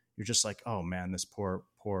human, you're just like, oh man, this poor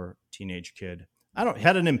teenage kid. It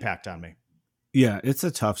had an impact on me. Yeah, it's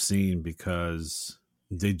a tough scene because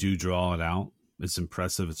they do draw it out. It's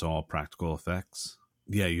impressive. It's all practical effects.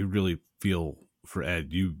 Yeah, you really feel for Ed.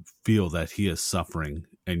 You feel that he is suffering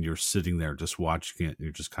and you're sitting there just watching it. And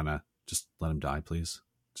you're just kind of, just let him die, please.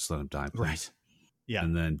 Just let him die, please. Right. Yeah.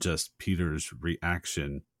 And then just Peter's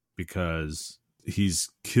reaction because he's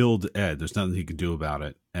killed Ed. There's nothing he can do about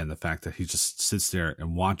it. And the fact that he just sits there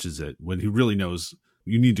and watches it when he really knows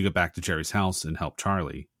you need to go back to Jerry's house and help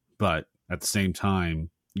Charlie. But at the same time,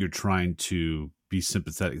 you're trying to be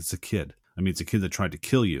sympathetic. It's a kid. I mean, it's a kid that tried to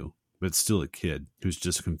kill you, but it's still a kid who's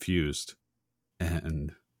just confused.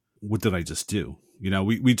 And what did I just do?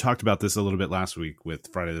 We talked about this a little bit last week with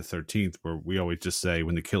Friday the 13th, where we always just say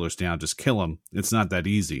when the killer's down, just kill him. It's not that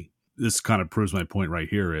easy. This kind of proves my point right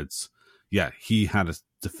here. He had to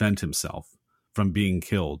defend himself from being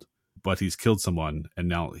killed, but he's killed someone, and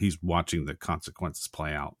now he's watching the consequences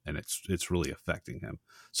play out, and it's really affecting him.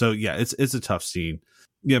 So yeah, it's a tough scene.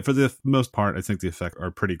 Yeah, for the most part, I think the effects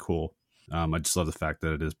are pretty cool. I just love the fact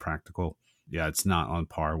that it is practical. Yeah, it's not on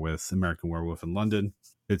par with American Werewolf in London.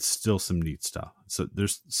 It's still some neat stuff. So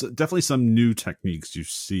there's definitely some new techniques you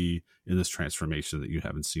see in this transformation that you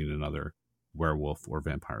haven't seen in other werewolf or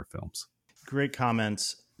vampire films. Great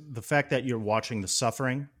comments. The fact that you're watching the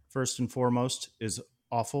suffering, first and foremost, is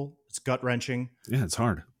awful. It's gut-wrenching. Yeah, it's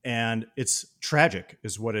hard. And it's tragic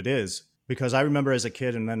is what it is. Because I remember as a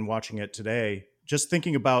kid and then watching it today, just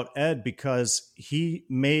thinking about Ed, because he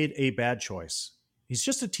made a bad choice. He's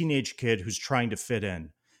just a teenage kid who's trying to fit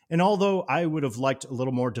in. And although I would have liked a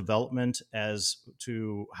little more development as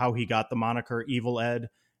to how he got the moniker Evil Ed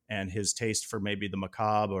and his taste for maybe the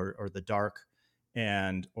macabre or the dark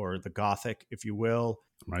or the gothic, if you will.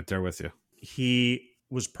 I'm right there with you. He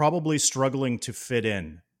was probably struggling to fit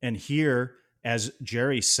in. And here, as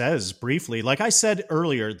Jerry says briefly, like I said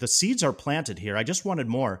earlier, the seeds are planted here. I just wanted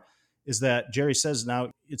more, is that Jerry says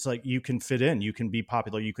now it's like you can fit in, you can be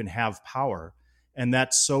popular, you can have power. And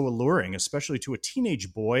that's so alluring, especially to a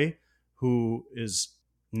teenage boy who is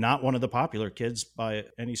not one of the popular kids by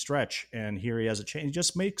any stretch. And here he has a change. He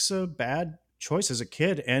just makes a bad choice as a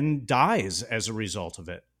kid and dies as a result of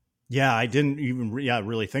it. Yeah, I didn't even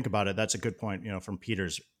really think about it. That's a good point, from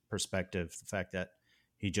Peter's perspective, the fact that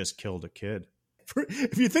he just killed a kid.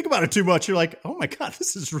 If you think about it too much, you're like, oh my God,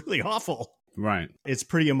 this is really awful. Right. It's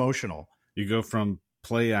pretty emotional. You go from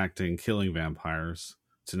play acting, killing vampires,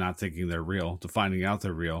 to not thinking they're real, to finding out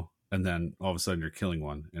they're real, and then all of a sudden you're killing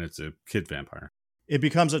one, and it's a kid vampire. It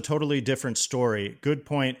becomes a totally different story. Good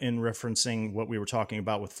point in referencing what we were talking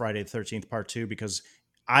about with Friday the 13th Part 2, because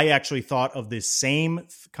I actually thought of the same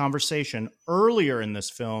conversation earlier in this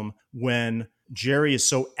film when Jerry is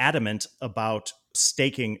so adamant about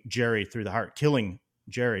staking Jerry through the heart, killing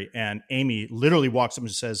Jerry, and Amy literally walks up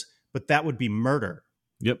and says, but that would be murder.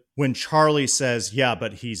 Yep. When Charlie says, yeah,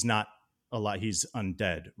 but he's not alive, he's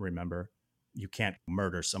undead, remember? You can't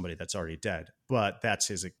murder somebody that's already dead. But that's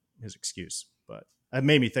his excuse. But it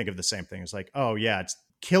made me think of the same thing. It's like, oh yeah, it's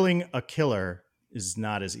killing a killer is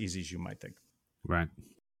not as easy as you might think. Right.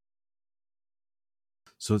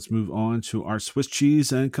 So let's move on to our Swiss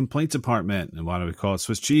cheese and complaint department. And why do we call it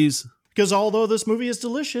Swiss cheese? Because although this movie is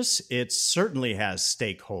delicious, it certainly has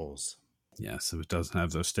steak holes. Yes, if it doesn't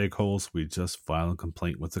have those steak holes, we just file a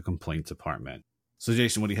complaint with the complaint department. So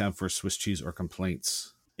Jason, what do you have for Swiss cheese or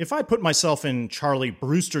complaints? If I put myself in Charlie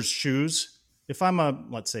Brewster's shoes, if I'm a,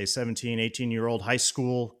 let's say, 17, 18-year-old high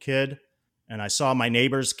school kid, and I saw my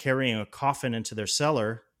neighbors carrying a coffin into their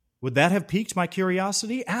cellar, would that have piqued my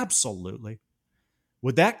curiosity? Absolutely.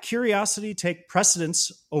 Would that curiosity take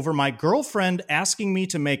precedence over my girlfriend asking me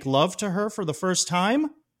to make love to her for the first time?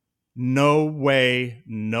 No way,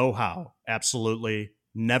 no how. Absolutely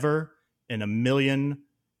never in a million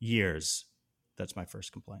years. That's my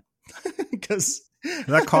first complaint. Because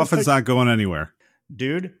that coffin's not going anywhere.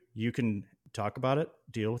 Dude, you can talk about it,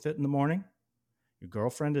 deal with it in the morning. Your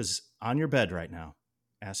girlfriend is on your bed right now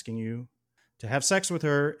asking you to have sex with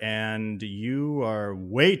her, and you are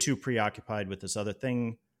way too preoccupied with this other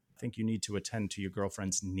thing. I think you need to attend to your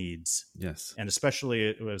girlfriend's needs. Yes. And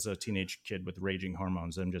especially as a teenage kid with raging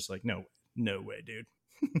hormones, I'm just like, no way, dude.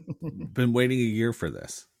 Been waiting a year for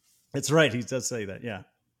this. That's right. He does say that, yeah.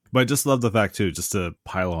 But I just love the fact, too, just to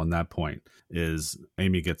pile on that point, is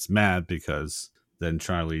Amy gets mad because then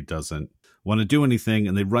Charlie doesn't want to do anything,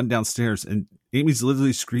 and they run downstairs, and Amy's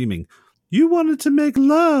literally screaming, "You wanted to make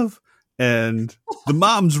love!" And the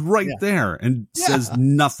mom's right there and says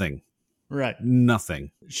nothing. Right.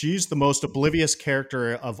 Nothing. She's the most oblivious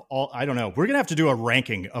character of all. I don't know. We're going to have to do a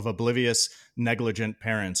ranking of oblivious, negligent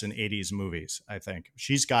parents in 80s movies, I think.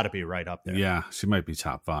 She's got to be right up there. Yeah, she might be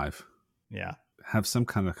top 5. Yeah. Have some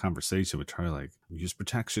kind of conversation with Charlie, like, use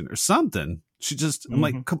protection or something. She just, I'm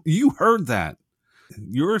like, you heard that.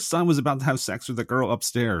 Your son was about to have sex with a girl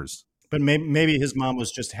upstairs. But maybe his mom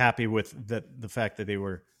was just happy with the fact that they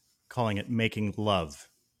were calling it making love,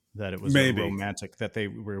 that it was a romantic, that they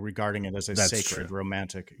were regarding it as a sacred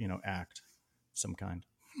romantic, act of some kind.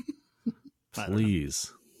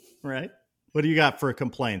 Please. Right. What do you got for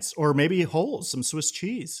complaints? Or maybe holes, some Swiss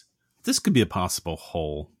cheese. This could be a possible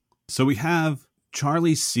hole. So we have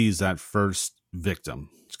Charlie sees that first victim.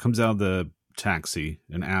 She comes out of the taxi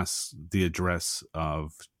and asks the address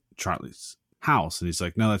of Charlie's house. And he's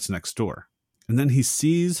like, no, that's next door. And then he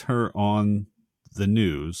sees her on the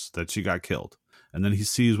news that she got killed. And then he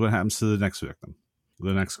sees what happens to the next victim,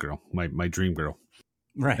 the next girl, my dream girl.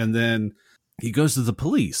 Right. And then he goes to the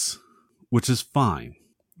police, which is fine.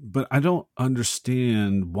 But I don't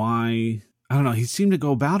understand why. I don't know. He seemed to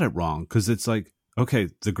go about it wrong, because it's like, okay,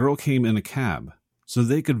 the girl came in a cab, so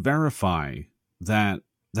they could verify that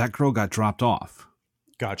that girl got dropped off.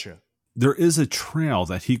 Gotcha. There is a trail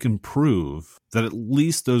that he can prove that at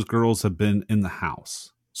least those girls have been in the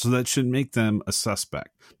house. So that should make them a suspect.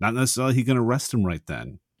 Not necessarily he can arrest him right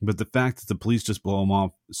then, but the fact that the police just blow him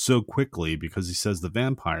off so quickly because he says the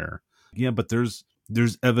vampire. Yeah, but there's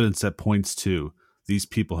evidence that points to these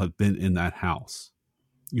people have been in that house.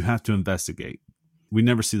 You have to investigate. We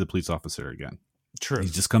never see the police officer again. True. He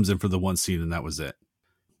just comes in for the one scene and that was it.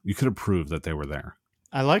 You could have proved that they were there.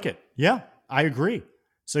 I like it. Yeah, I agree.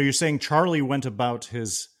 So you're saying Charlie went about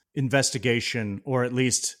his investigation, or at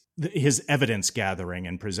least his evidence gathering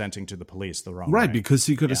and presenting to the police the wrong way. Right, because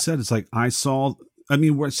he could have said, it's like,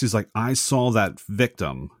 where she's like, I saw that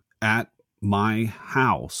victim at my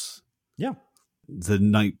house. Yeah. The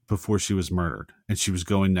night before she was murdered, and she was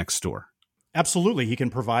going next door. Absolutely. He can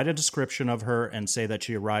provide a description of her and say that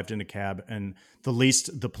she arrived in a cab, and the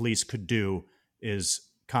least the police could do is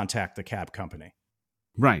contact the cab company.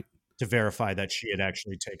 Right. To verify that she had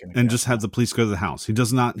actually taken a and cab. just have the police go to the house. He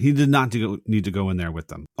did not need to go in there with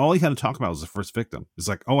them. All he had to talk about was the first victim. It's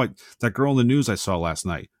like, that girl in the news I saw last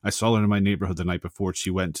night. I saw her in my neighborhood the night before. She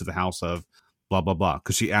went to the house of blah, blah, blah,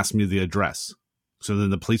 because she asked me the address. So then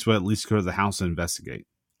the police would at least go to the house and investigate.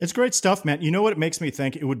 It's great stuff, man. You know what it makes me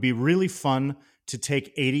think? It would be really fun to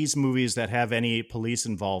take 80s movies that have any police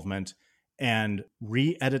involvement and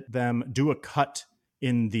re-edit them, do a cut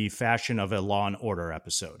in the fashion of a Law and Order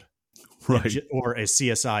episode. Right. Or a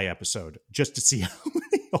CSI episode, just to see how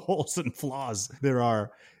many holes and flaws there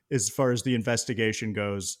are as far as the investigation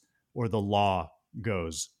goes or the law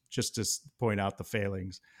goes, just to point out the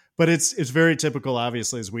failings. But it's very typical,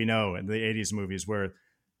 obviously, as we know, in the 80s movies where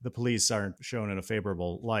the police aren't shown in a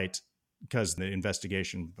favorable light because the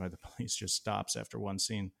investigation by the police just stops after one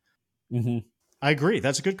scene. Mm-hmm. I agree.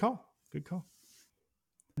 That's a good call. Good call.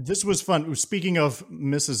 This was fun. Speaking of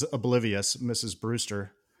Mrs. Oblivious, Mrs.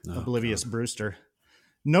 Brewster, Oblivious God. Brewster.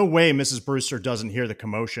 No way Mrs. Brewster doesn't hear the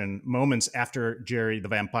commotion moments after Jerry the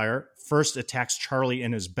vampire first attacks Charlie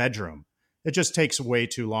in his bedroom. It just takes way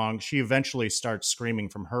too long. She eventually starts screaming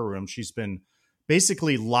from her room. She's been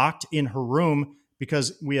basically locked in her room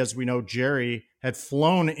because as we know, Jerry had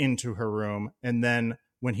flown into her room. And then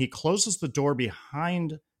when he closes the door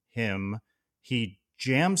behind him, he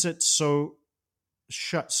jams it so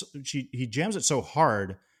he jams it so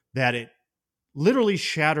hard that it literally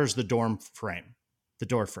shatters the door frame.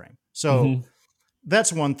 So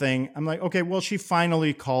that's one thing. I'm like, okay, well, she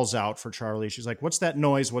finally calls out for Charlie. She's like, what's that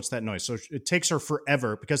noise? What's that noise? So it takes her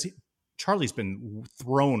forever because Charlie's been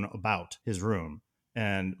thrown about his room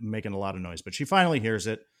and making a lot of noise, but she finally hears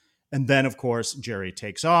it. And then, of course, Jerry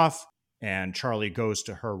takes off and Charlie goes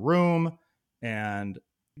to her room and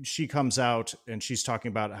she comes out and she's talking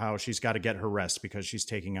about how she's got to get her rest because she's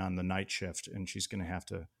taking on the night shift and she's going to have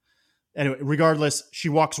to. Anyway, regardless, she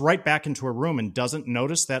walks right back into her room and doesn't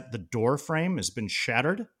notice that the door frame has been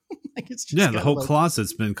shattered. It's just the whole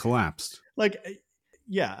closet's been collapsed. I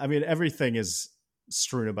mean, everything is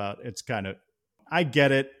strewn about. It's kind of, I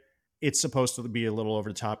get it. It's supposed to be a little over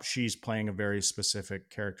the top. She's playing a very specific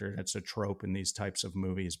character. It's a trope in these types of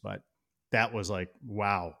movies, but that was like,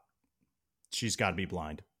 wow, she's got to be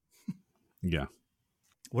blind. Yeah.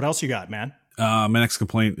 What else you got, man? My next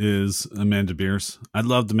complaint is Amanda Bierce. I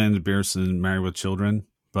loved Amanda Bierce in Married with Children,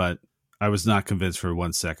 but I was not convinced for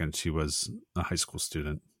 1 second she was a high school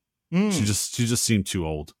student. She just seemed too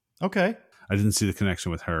old. Okay. I didn't see the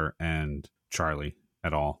connection with her and Charlie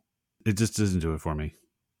at all. It just doesn't do it for me.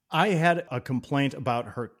 I had a complaint about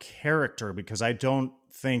her character because I don't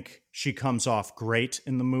think she comes off great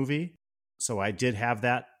in the movie. So I did have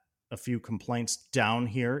a few complaints down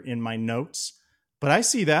here in my notes, but I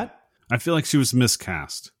see that. I feel like she was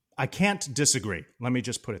miscast. I can't disagree. Let me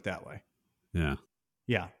just put it that way. Yeah.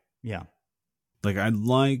 Yeah. Like, I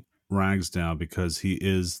like Ragsdale because he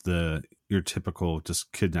is your typical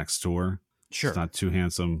just kid next door. Sure. He's not too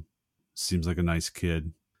handsome. Seems like a nice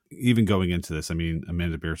kid. Even going into this, I mean,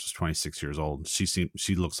 Amanda Bierce was 26 years old. She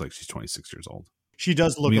looks like she's 26 years old. She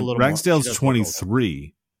does look a little Ragsdale's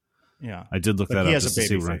 23. Yeah. I did look that up. He has a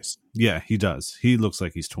baby face. Yeah, he does. He looks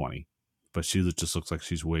like he's 20. But she just looks like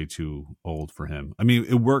she's way too old for him. I mean,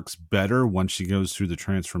 it works better once she goes through the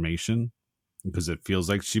transformation because it feels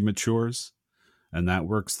like she matures, and that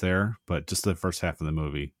works there. But just the first half of the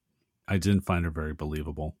movie, I didn't find her very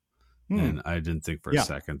believable. And I didn't think for a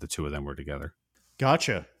second the two of them were together.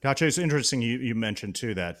 Gotcha. It's interesting you mentioned,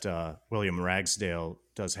 too, that William Ragsdale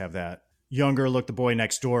does have that younger look, the boy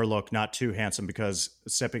next door look, not too handsome, because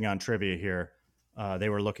stepping on trivia here, they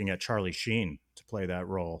were looking at Charlie Sheen to play that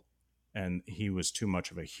role, and he was too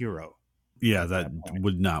much of a hero. Yeah, that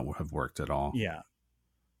would not have worked at all. Yeah.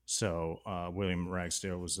 So William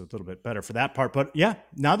Ragsdale was a little bit better for that part. But yeah,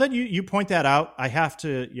 now that you point that out, I have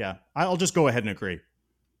to, I'll just go ahead and agree.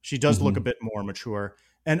 She does look a bit more mature.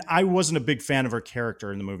 And I wasn't a big fan of her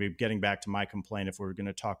character in the movie, getting back to my complaint if we were going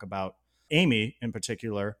to talk about Amy in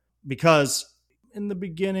particular, because in the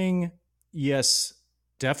beginning, yes,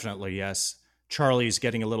 definitely, yes, Charlie's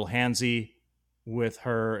getting a little handsy with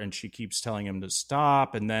her and she keeps telling him to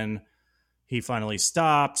stop. And then he finally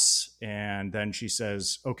stops. And then she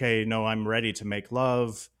says, okay, no, I'm ready to make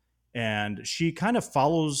love. And she kind of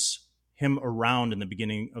follows him around in the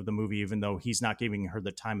beginning of the movie, even though he's not giving her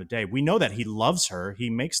the time of day. We know that he loves her.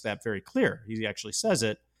 He makes that very clear. He actually says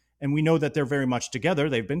it. And we know that they're very much together.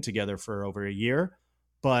 They've been together for over a year,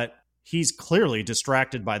 but he's clearly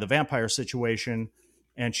distracted by the vampire situation.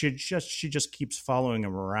 And she just keeps following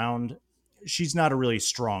him around. She's not a really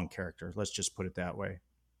strong character. Let's just put it that way.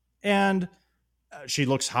 And she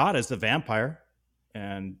looks hot as the vampire.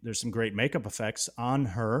 And there's some great makeup effects on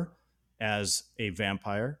her as a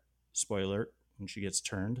vampire. Spoiler, when she gets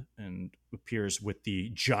turned and appears with the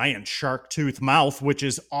giant shark tooth mouth, which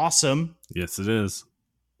is awesome. Yes, it is.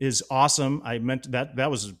 Is awesome. I meant that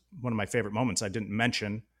was one of my favorite moments I didn't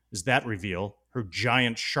mention, is that reveal. Her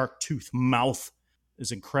giant shark tooth mouth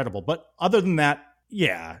is incredible. But other than that,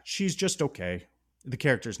 yeah, she's just okay. The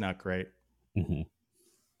character's not great. Mm-hmm.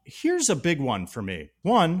 Here's a big one for me.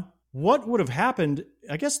 One, what would have happened?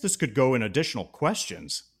 I guess this could go in additional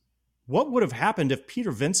questions. What would have happened if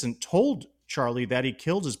Peter Vincent told Charlie that he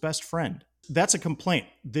killed his best friend? That's a complaint.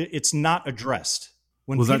 It's not addressed.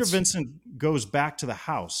 When Peter Vincent goes back to the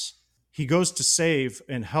house, he goes to save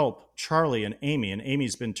and help Charlie and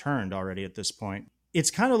Amy's been turned already at this point.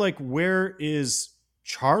 It's kind of like, where is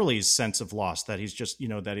Charlie's sense of loss that he's just,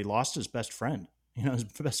 that he lost his best friend? His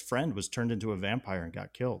best friend was turned into a vampire and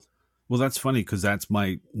got killed. Well, that's funny because that's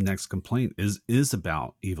my next complaint is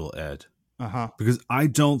about Evil Ed. Because I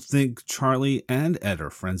don't think Charlie and Ed are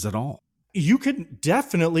friends at all. You could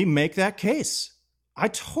definitely make that case. I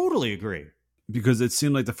totally agree. Because it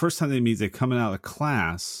seemed like the first time they meet, they're coming out of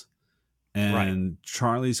class and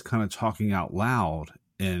Charlie's kind of talking out loud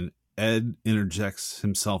and Ed interjects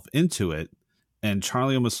himself into it. And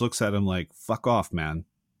Charlie almost looks at him like, fuck off, man.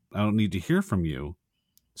 I don't need to hear from you.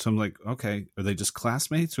 So I'm like, okay, are they just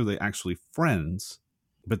classmates or are they actually friends?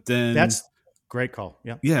 But then... That's great call.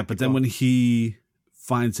 Yeah. Yeah, but then when he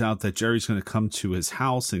finds out that Jerry's going to come to his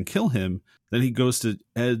house and kill him, then he goes to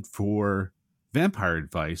Ed for vampire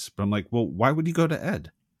advice. But I'm like, well, why would he go to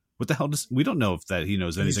Ed? What the hell we don't know if that he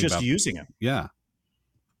knows anything about... He's just using him. Yeah.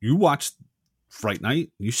 You watched Fright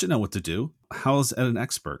Night. You should know what to do. How is Ed an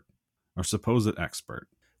expert or supposed expert?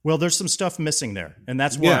 Well, there's some stuff missing there. And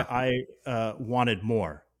that's why I wanted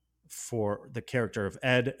more for the character of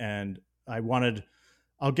Ed. And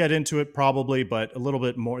I'll get into it probably, but a little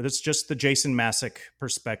bit more. That's just the Jason Masick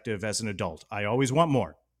perspective as an adult. I always want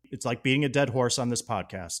more. It's like beating a dead horse on this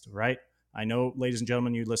podcast, right? I know, ladies and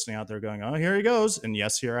gentlemen, you listening out there going, oh, here he goes. And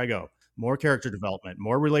yes, here I go. More character development,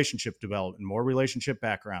 more relationship development, more relationship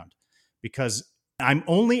background. Because I'm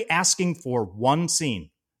only asking for one scene,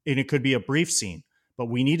 and it could be a brief scene, but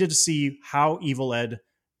we needed to see how Evil Ed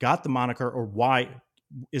got the moniker, or why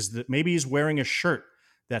is that maybe he's wearing a shirt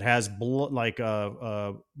that has like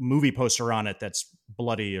a movie poster on it that's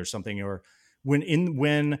bloody or something. Or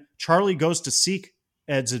when Charlie goes to seek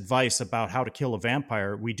Ed's advice about how to kill a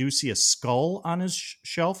vampire, we do see a skull on his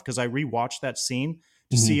shelf, because I rewatched that scene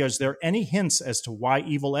to see, is there any hints as to why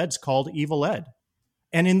Evil Ed's called Evil Ed?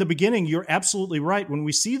 And in the beginning, you're absolutely right. When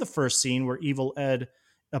we see the first scene where Evil Ed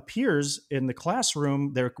appears in the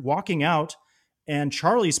classroom, they're walking out, and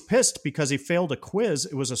Charlie's pissed because he failed a quiz.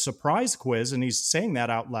 It was a surprise quiz, and he's saying that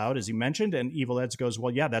out loud, as he mentioned. And Evil Ed goes,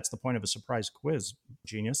 well, yeah, that's the point of a surprise quiz,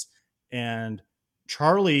 genius. And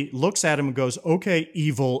Charlie looks at him and goes, okay,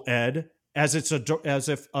 Evil Ed, as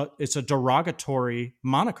if it's a derogatory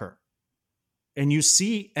moniker. And you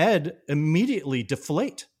see Ed immediately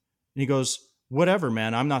deflate. And he goes, whatever,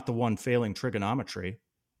 man, I'm not the one failing trigonometry.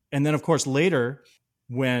 And then, of course, later,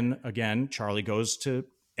 when, again, Charlie goes to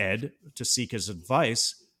Ed to seek his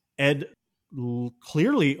advice, Ed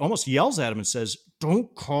clearly almost yells at him and says,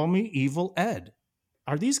 don't call me Evil Ed.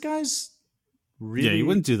 Are these guys really... Yeah, you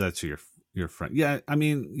wouldn't do that to your friend. Yeah, I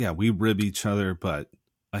mean, yeah, we rib each other, but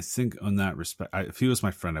I think on that respect, if he was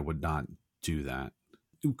my friend, I would not do that.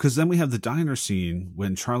 because then we have the diner scene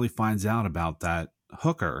when Charlie finds out about that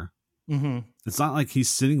hooker. Mm-hmm. It's not like he's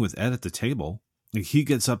sitting with Ed at the table. Like, he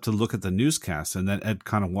gets up to look at the newscast, and then Ed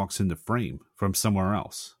kind of walks into frame from somewhere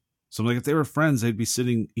else. So, like, if they were friends, they'd be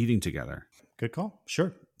sitting eating together. Good call.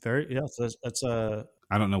 Sure. Very. Yeah. That's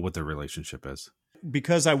I don't know what their relationship is.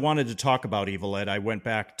 Because I wanted to talk about Evil Ed, I went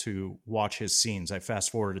back to watch his scenes. I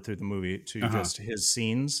fast forwarded through the movie to just his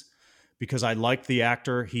scenes because I like the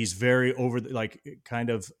actor. He's very kind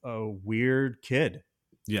of a weird kid.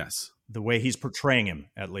 Yes. The way he's portraying him,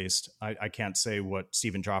 at least. I can't say what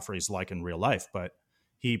Stephen Joffrey's like in real life, but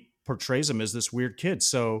he portrays him as this weird kid.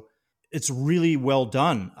 So it's really well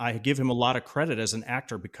done. I give him a lot of credit as an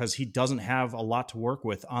actor because he doesn't have a lot to work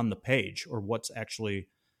with on the page or what's actually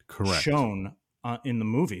shown in the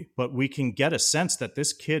movie. But we can get a sense that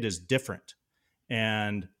this kid is different.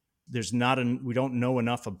 And we don't know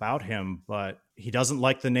enough about him, but he doesn't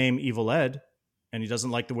like the name Evil Ed, and he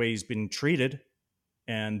doesn't like the way he's been treated.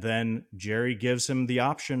 And then Jerry gives him the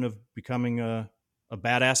option of becoming a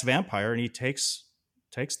badass vampire, and he takes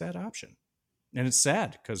that option. And it's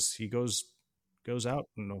sad because he goes out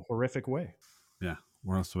in a horrific way. Yeah.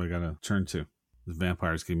 Where else do I got to turn to? The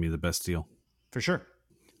vampires give me the best deal. For sure.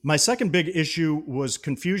 My second big issue was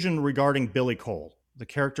confusion regarding Billy Cole, the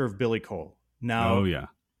character of Billy Cole. Now,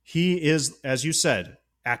 he is, as you said,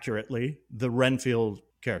 accurately, the Renfield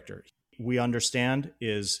character. We understand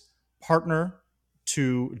is partner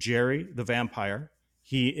to Jerry, the vampire.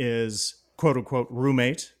 He is, quote unquote,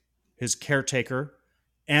 roommate, his caretaker.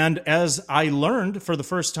 And as I learned for the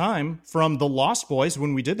first time from the Lost Boys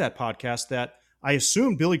when we did that podcast, that I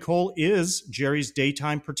assume Billy Cole is Jerry's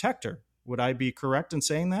daytime protector. Would I be correct in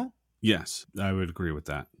saying that? Yes, I would agree with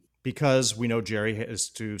that. Because we know Jerry has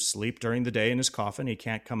to sleep during the day in his coffin. He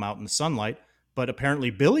can't come out in the sunlight. But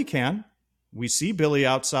apparently Billy can. We see Billy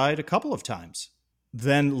outside a couple of times.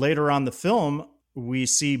 Then later on the film, we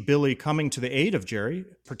see Billy coming to the aid of Jerry,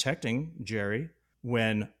 protecting Jerry,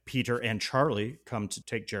 when Peter and Charlie come to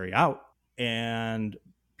take Jerry out. And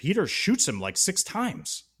Peter shoots him like 6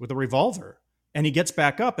 times with a revolver. And he gets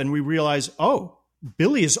back up and we realize, oh,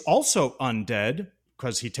 Billy is also undead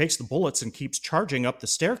because he takes the bullets and keeps charging up the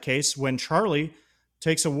staircase when Charlie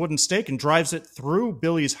takes a wooden stake and drives it through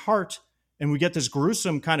Billy's heart. And we get this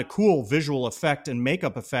gruesome kind of cool visual effect and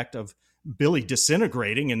makeup effect of Billy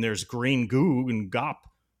disintegrating, and there's green goo and gop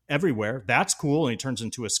everywhere. That's cool. And he turns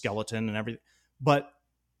into a skeleton and everything. But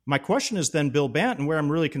my question is then, Bill Bant, and where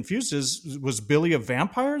I'm really confused is, was Billy a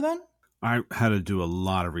vampire then? I had to do a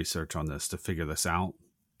lot of research on this to figure this out.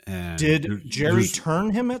 And did Jerry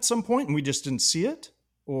turn him at some point and we just didn't see it?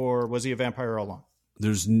 Or was he a vampire all along?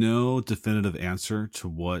 There's no definitive answer to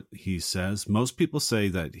what he says. Most people say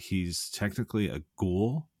that he's technically a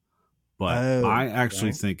ghoul, but I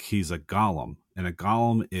actually think he's a golem. And a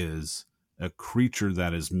golem is a creature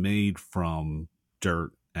that is made from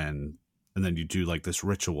dirt, and then you do like this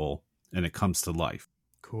ritual and it comes to life.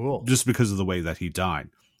 Cool. Just because of the way that he died.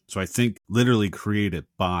 So I think literally created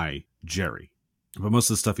by Jerry. But most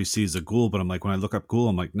of the stuff you see is a ghoul. But I'm like, when I look up ghoul,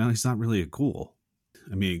 I'm like, no, he's not really a ghoul.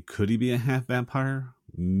 I mean, could he be a half vampire?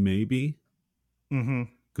 Maybe.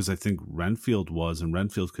 Because I think Renfield was, and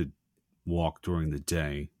Renfield could walk during the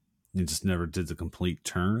day. He just never did the complete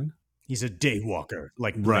turn. He's a day walker,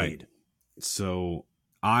 like Blade. So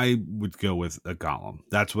I would go with a golem.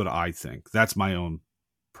 That's what I think. That's my own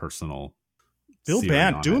personal Bill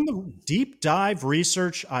Bant, doing the deep dive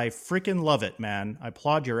research. I freaking love it, man. I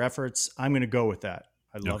applaud your efforts. I'm going to go with that.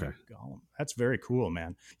 I love it. Golem. That's very cool,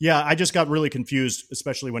 man. Yeah, I just got really confused,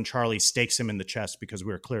 especially when Charlie stakes him in the chest, because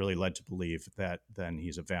we were clearly led to believe that then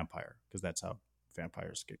he's a vampire, because that's how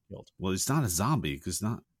vampires get killed. Well, he's not a zombie, because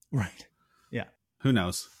not. Right. Yeah. Who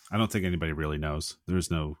knows? I don't think anybody really knows.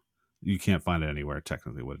 You can't find it anywhere,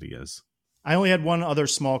 technically, what he is. I only had one other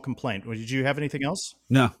small complaint. Did you have anything else?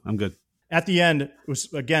 No, I'm good. At the end, it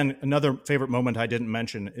was, again, another favorite moment I didn't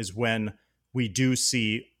mention is when we do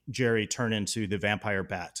see Jerry turn into the vampire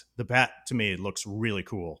bat. The bat, to me, looks really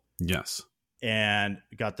cool. Yes. And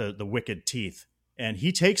got the wicked teeth. And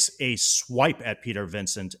he takes a swipe at Peter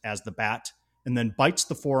Vincent as the bat and then bites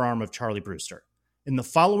the forearm of Charlie Brewster. In the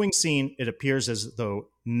following scene, it appears as though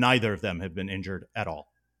neither of them have been injured at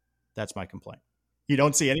all. That's my complaint. You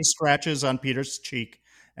don't see any scratches on Peter's cheek,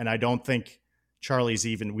 and I don't think Charlie's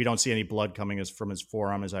we don't see any blood coming from his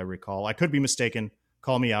forearm, as I recall. I could be mistaken.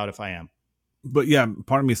 Call me out if I am. But yeah,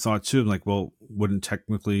 part of me thought too, like, well, wouldn't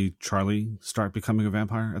technically Charlie start becoming a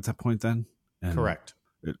vampire at that point then? And correct.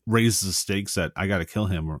 It raises the stakes that I got to kill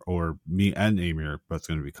him, or me and Amy are both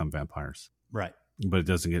going to become vampires. Right. But it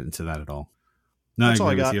doesn't get into that at all. No, That's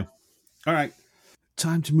I agree all I with you. All right.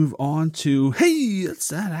 Time to move on to, hey, it's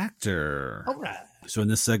that actor. All right. So in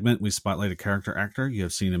this segment, we spotlight a character actor you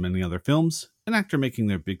have seen in many other films, an actor making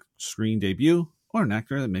their big screen debut, or an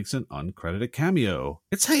actor that makes an uncredited cameo.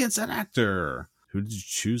 It's Hey, It's That Actor. Who did you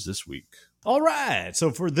choose this week? All right.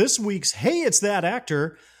 So for this week's Hey, It's That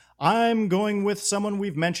Actor, I'm going with someone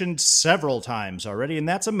we've mentioned several times already, and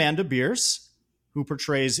that's Amanda Bierce, who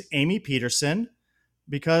portrays Amy Peterson,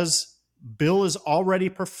 because Bill has already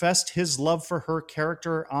professed his love for her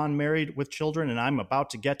character on Married with Children, and I'm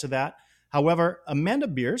about to get to that. However, Amanda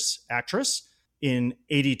Bierce, actress, in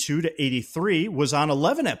 82 to 83, was on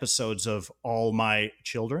 11 episodes of All My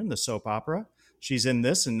Children, the soap opera. She's in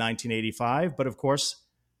this in 1985, but of course,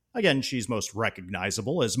 again, she's most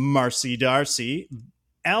recognizable as Marcy Darcy,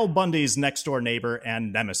 Al Bundy's next-door neighbor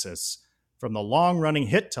and nemesis, from the long-running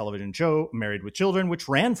hit television show Married with Children, which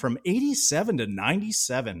ran from 87 to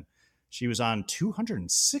 97. She was on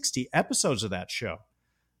 260 episodes of that show.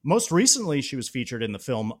 Most recently, she was featured in the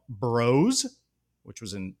film Bros, which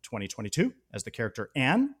was in 2022, as the character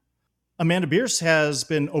Anne. Amanda Bierce has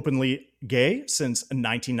been openly gay since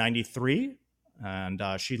 1993, and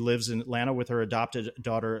she lives in Atlanta with her adopted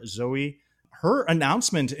daughter, Zoe. Her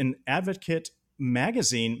announcement in Advocate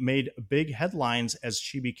magazine made big headlines as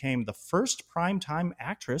she became the first primetime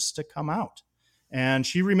actress to come out. And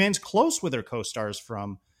she remains close with her co-stars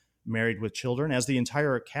from Married with Children, as the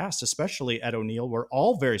entire cast, especially Ed O'Neill, were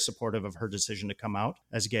all very supportive of her decision to come out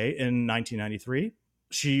as gay in 1993.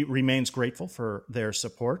 She remains grateful for their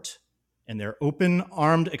support and their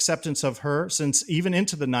open-armed acceptance of her, since even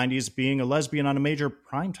into the 90s, being a lesbian on a major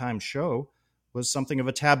primetime show was something of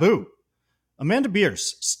a taboo. Amanda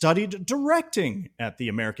Bierce studied directing at the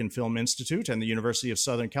American Film Institute and the University of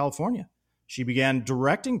Southern California. She began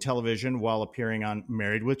directing television while appearing on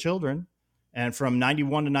Married with Children, and from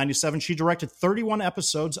 91 to 97, she directed 31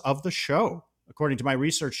 episodes of the show. According to my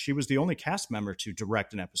research, she was the only cast member to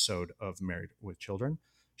direct an episode of Married with Children.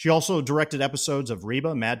 She also directed episodes of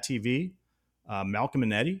Reba, Mad TV, Malcolm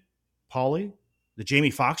and Eddie, Polly, The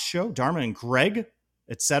Jamie Foxx Show, Dharma and Greg,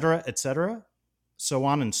 etc., so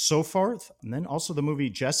on and so forth. And then also the movie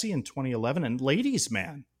Jessie in 2011 and Ladies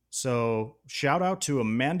Man. So shout out to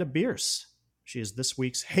Amanda Bierce. She is this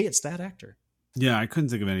week's Hey, It's That Actor. Yeah, I couldn't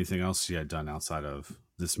think of anything else she had done outside of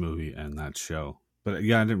this movie and that show. But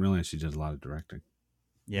yeah, I didn't realize she did a lot of directing.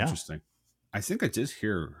 Yeah. Interesting. I think I did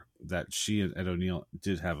hear that she and Ed O'Neill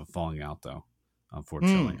did have a falling out, though,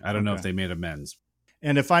 unfortunately. I don't know if they made amends.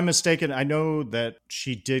 And if I'm mistaken, I know that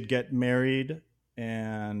she did get married,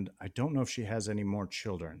 and I don't know if she has any more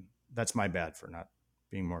children. That's my bad for not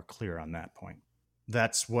being more clear on that point.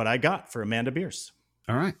 That's what I got for Amanda Bierce.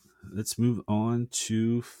 All right. Let's move on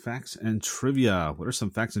to facts and trivia. What are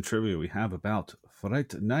some facts and trivia we have about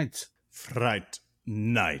Fright Night? Fright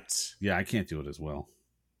Night. Yeah, I can't do it as well.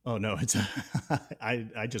 Oh, no. It's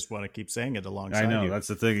I just want to keep saying it alongside you. I know. That's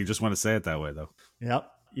the thing. You just want to say it that way, though.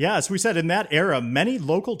 Yep. Yeah, as we said, in that era, many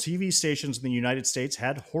local TV stations in the United States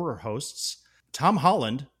had horror hosts. Tom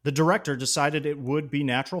Holland, the director, decided it would be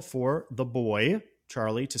natural for the boy,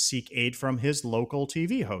 Charlie, to seek aid from his local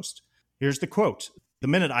TV host. Here's the quote. The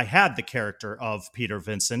minute I had the character of Peter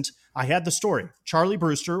Vincent, I had the story. Charlie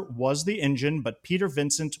Brewster was the engine, but Peter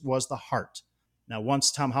Vincent was the heart. Now,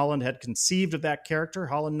 once Tom Holland had conceived of that character,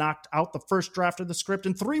 Holland knocked out the first draft of the script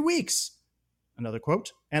in 3 weeks. Another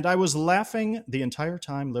quote, and I was laughing the entire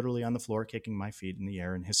time, literally on the floor, kicking my feet in the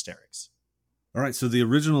air in hysterics. All right, so the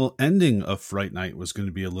original ending of Fright Night was going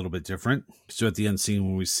to be a little bit different. So at the end scene,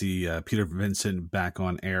 when we see Peter Vincent back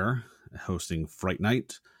on air, hosting Fright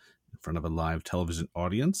Night in front of a live television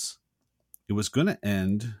audience, it was going to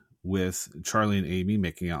end with Charlie and Amy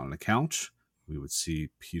making out on the couch. We would see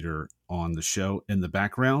Peter on the show in the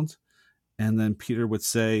background, and then Peter would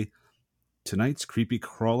say, tonight's creepy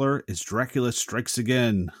crawler is Dracula Strikes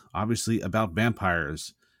Again, obviously about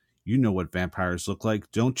vampires. You know what vampires look like,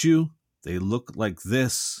 don't you? They look like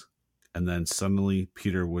this. And then suddenly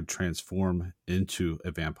Peter would transform into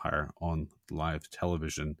a vampire on live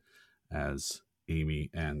television as Amy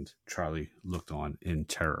and Charlie looked on in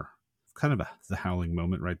terror. Kind of the howling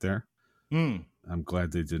moment right there. I'm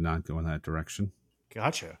glad they did not go in that direction.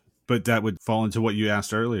 Gotcha. But that would fall into what you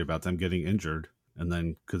asked earlier about them getting injured. And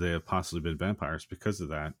then could they have possibly been vampires because of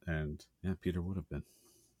that? And yeah, Peter would have been.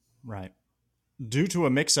 Right. Due to a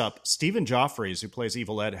mix-up, Stephen Joffreys, who plays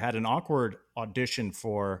Evil Ed, had an awkward audition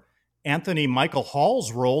for Anthony Michael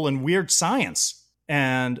Hall's role in Weird Science.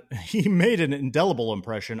 And he made an indelible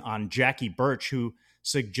impression on Jackie Birch, who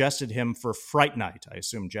suggested him for Fright Night. I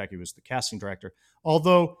assume Jackie was the casting director.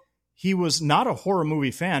 Although He was not a horror movie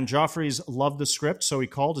fan. Joffrey's loved the script, so he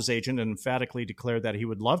called his agent and emphatically declared that he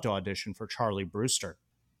would love to audition for Charlie Brewster.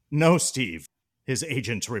 "No, Steve," his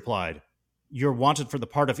agent replied. "You're wanted for the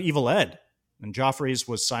part of Evil Ed." And Joffrey's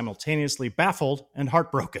was simultaneously baffled and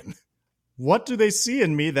heartbroken. "What do they see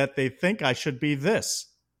in me that they think I should be this?"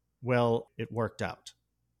 "Well, it worked out,"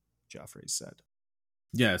 Joffrey said.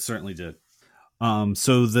 Yeah, it certainly did.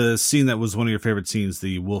 So the scene that was one of your favorite scenes,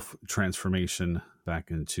 the wolf transformation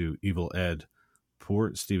back into Evil Ed,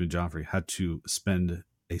 poor Stephen Joffrey had to spend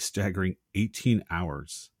a staggering 18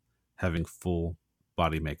 hours having full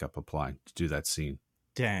body makeup applied to do that scene.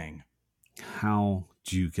 Dang. How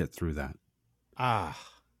do you get through that?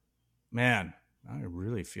 Man, I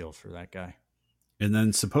really feel for that guy. And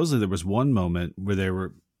then supposedly there was one moment where they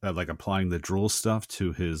were like applying the drool stuff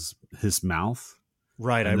to his mouth.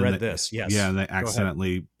 Right, I read this, yes. Yeah, and they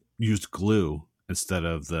accidentally used glue instead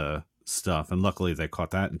of the stuff. And luckily they caught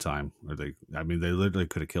that in time. They literally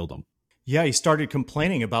could have killed him. Yeah, he started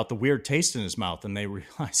complaining about the weird taste in his mouth, and they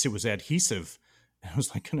realized it was adhesive. It was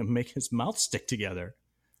like going to make his mouth stick together.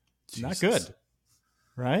 Jesus. Not good,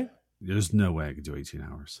 right? There's no way I could do 18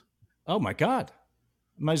 hours. Oh, my God.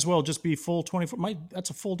 Might as well just be full 24. That's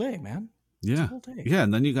a full day, man. Yeah. That's a full day. Yeah,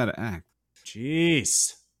 and then you got to act.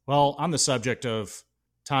 Jeez. Well, on the subject of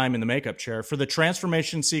time in the makeup chair, for the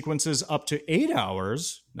transformation sequences up to 8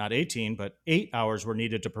 hours, not 18, but 8 hours were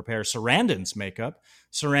needed to prepare Sarandon's makeup.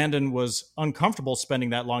 Sarandon was uncomfortable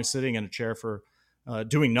spending that long sitting in a chair for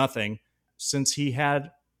doing nothing, since he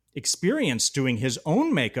had experience doing his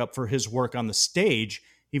own makeup for his work on the stage.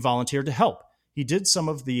 He volunteered to help. He did some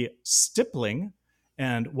of the stippling,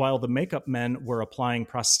 and while the makeup men were applying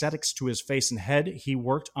prosthetics to his face and head, he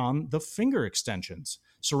worked on the finger extensions.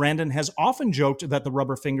 Sarandon has often joked that the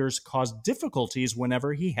rubber fingers caused difficulties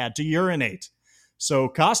whenever he had to urinate. So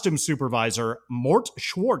costume supervisor Mort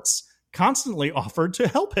Schwartz constantly offered to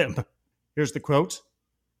help him. Here's the quote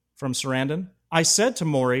from Sarandon. "I said to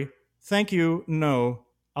Maury, 'Thank you, no,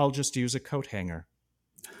 I'll just use a coat hanger.'"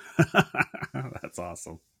 That's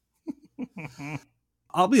awesome.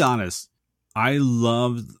 I'll be honest. I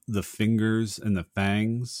loved the fingers and the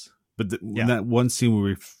fangs, but that one scene where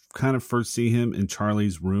we kind of first see him in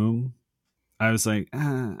Charlie's room, I was like,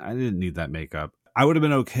 I didn't need that makeup. I would have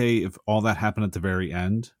been okay if all that happened at the very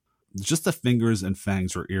end. Just the fingers and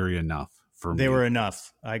fangs were eerie enough for me. They were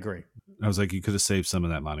enough. I agree. I was like, you could have saved some of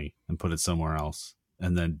that money and put it somewhere else,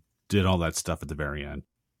 and then did all that stuff at the very end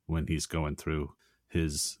when he's going through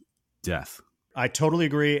his death. I totally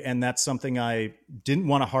agree, and that's something I didn't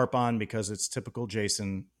want to harp on because it's typical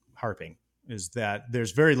Jason harping, is that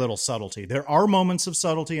there's very little subtlety. There are moments of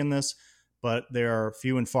subtlety in this, but they are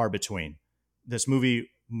few and far between. This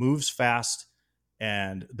movie moves fast,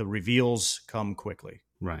 and the reveals come quickly.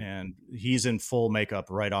 Right. And he's in full makeup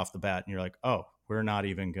right off the bat, and you're like, oh, we're not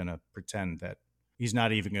even going to pretend that he's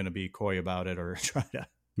not even going to be coy about it or try to...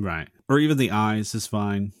 Right. Or even the eyes is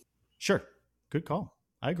fine. Sure. Good call.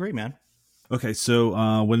 I agree, man. Okay,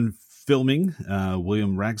 so when filming,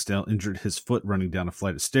 William Ragsdale injured his foot running down a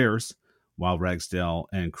flight of stairs. While Ragsdale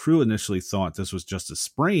and crew initially thought this was just a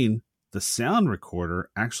sprain, the sound recorder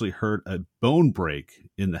actually heard a bone break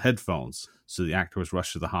in the headphones. So the actor was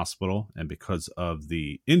rushed to the hospital, and because of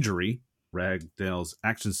the injury, Ragsdale's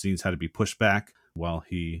action scenes had to be pushed back while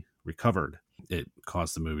he recovered. It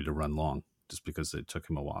caused the movie to run long, just because it took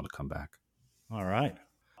him a while to come back. All right.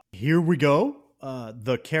 Here we go.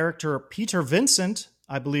 The character Peter Vincent,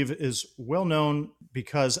 I believe, is well known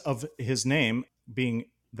because of his name being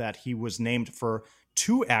that he was named for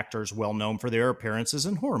two actors well known for their appearances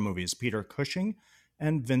in horror movies, Peter Cushing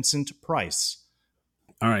and Vincent Price.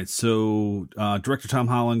 All right, so director Tom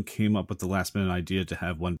Holland came up with the last-minute idea to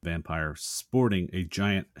have one vampire sporting a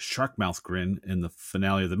giant shark mouth grin in the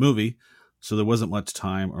finale of the movie, so there wasn't much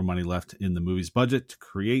time or money left in the movie's budget to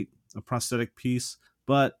create a prosthetic piece,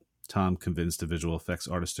 but Tom convinced a visual effects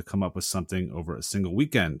artist to come up with something over a single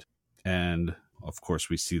weekend. And of course,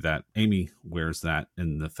 we see that Amy wears that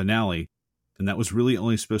in the finale. And that was really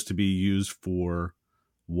only supposed to be used for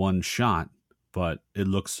one shot, but it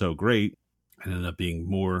looks so great. It ended up being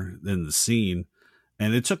more than the scene.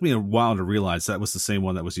 And it took me a while to realize that was the same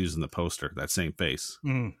one that was used in the poster, that same face.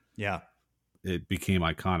 Yeah. It became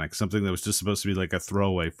iconic. Something that was just supposed to be like a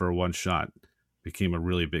throwaway for a one shot became a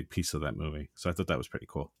really big piece of that movie. So I thought that was pretty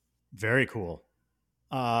cool. Very cool.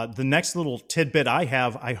 The next little tidbit I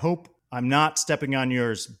have, I hope I'm not stepping on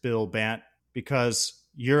yours, Bill Bant, because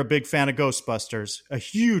you're a big fan of Ghostbusters, a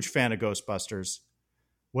huge fan of Ghostbusters.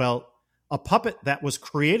 Well, a puppet that was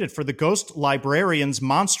created for the ghost librarian's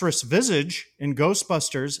monstrous visage in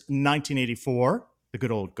Ghostbusters 1984, the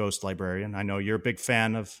good old ghost librarian. I know you're a big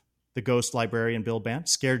fan of the ghost librarian Bill Bant,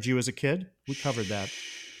 scared you as a kid? We covered that.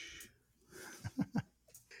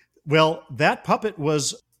 Well, that puppet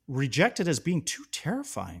was rejected as being too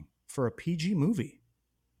terrifying for a PG movie.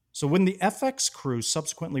 So when the FX crew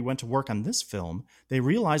subsequently went to work on this film, they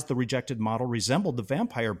realized the rejected model resembled the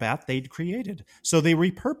vampire bat they'd created. So they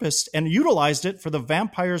repurposed and utilized it for the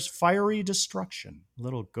vampire's fiery destruction. A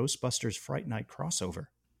little Ghostbusters Fright Night crossover.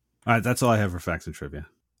 All right, that's all I have for facts and trivia.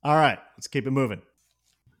 All right, let's keep it moving.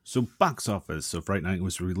 So box office. So Fright Night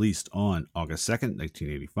was released on August 2nd,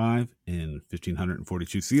 1985 in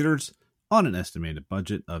 1,542 theaters. On an estimated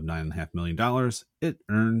budget of $9.5 million, it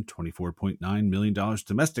earned $24.9 million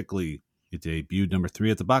domestically. It debuted number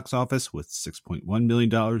 3 at the box office with $6.1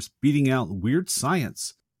 million, beating out Weird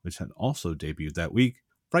Science, which had also debuted that week.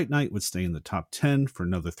 Fright Night would stay in the top 10 for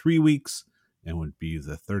another 3 weeks and would be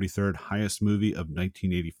the 33rd highest movie of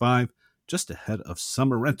 1985, just ahead of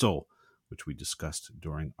Summer Rental, which we discussed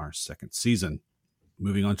during our second season.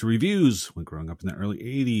 Moving on to reviews. When growing up in the early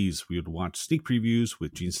 80s, we would watch sneak previews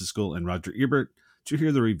with Gene Siskel and Roger Ebert to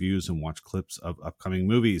hear the reviews and watch clips of upcoming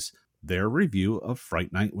movies. Their review of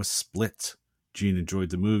Fright Night was split. Gene enjoyed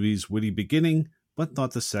the movie's witty beginning, but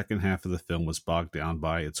thought the second half of the film was bogged down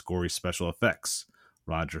by its gory special effects.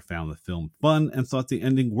 Roger found the film fun and thought the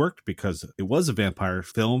ending worked because it was a vampire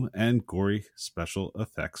film and gory special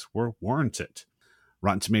effects were warranted.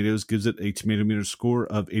 Rotten Tomatoes gives it a tomato meter score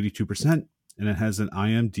of 82%. And it has an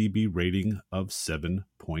IMDb rating of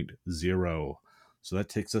 7.0. So that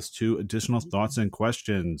takes us to additional thoughts and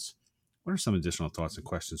questions. What are some additional thoughts and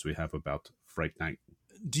questions we have about Fright Night?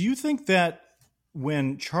 Do you think that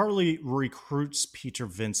when Charlie recruits Peter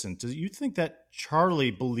Vincent, do you think that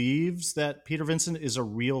Charlie believes that Peter Vincent is a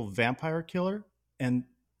real vampire killer? And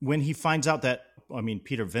when he finds out that,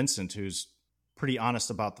 Peter Vincent, who's pretty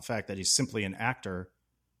honest about the fact that he's simply an actor,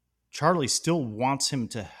 Charlie still wants him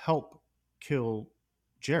to help kill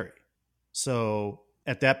Jerry. So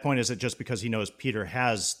at that point, is it just because he knows Peter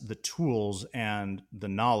has the tools and the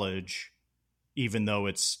knowledge, even though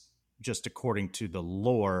it's just according to the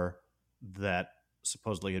lore that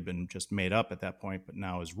supposedly had been just made up at that point, but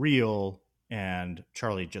now is real, and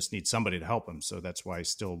Charlie just needs somebody to help him. So that's why he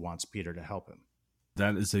still wants Peter to help him.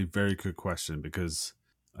 That is a very good question, because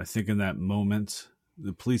I think in that moment,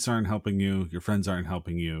 the police aren't helping you, your friends aren't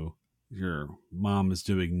helping you, your mom is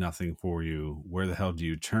doing nothing for you. Where the hell do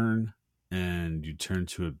you turn? And you turn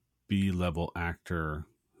to a B-level actor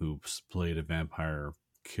who's played a vampire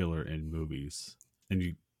killer in movies. And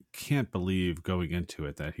you can't believe going into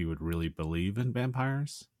it that he would really believe in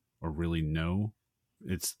vampires or really know.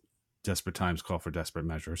 It's desperate times call for desperate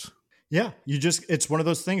measures. Yeah, it's one of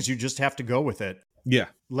those things you just have to go with it. Yeah.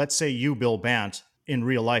 Let's say you, Bill Bant, in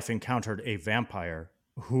real life encountered a vampire.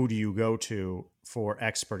 Who do you go to for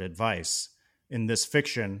expert advice? In this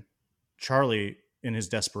fiction, Charlie, in his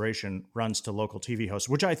desperation, runs to local TV hosts,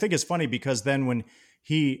 which I think is funny because then when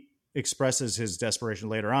he expresses his desperation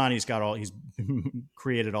later on, he's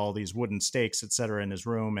created all these wooden stakes, etc., in his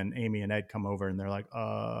room, and Amy and Ed come over and they're like,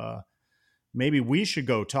 maybe we should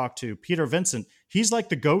go talk to Peter Vincent. He's like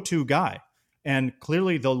the go-to guy. And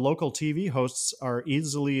clearly the local TV hosts are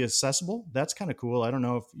easily accessible. That's kind of cool. I don't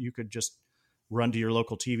know if you could just run to your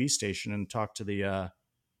local TV station and talk to the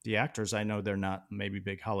actors. I know they're not maybe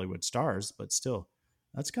big Hollywood stars, but still,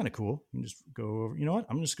 that's kind of cool. You can just go over, you know what?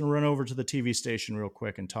 I'm just going to run over to the TV station real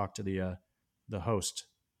quick and talk to the host.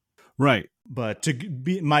 Right. But to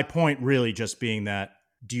be my point really just being that,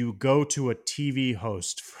 do you go to a TV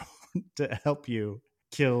host to help you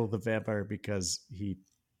kill the vampire because he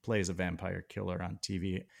plays a vampire killer on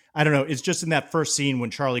TV? I don't know. It's just in that first scene when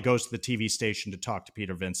Charlie goes to the TV station to talk to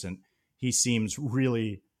Peter Vincent, he seems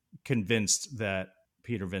really convinced that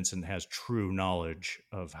Peter Vincent has true knowledge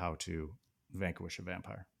of how to vanquish a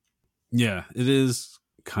vampire. Yeah, it is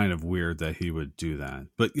kind of weird that he would do that.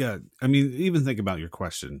 But yeah, even think about your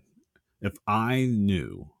question. If I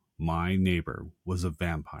knew my neighbor was a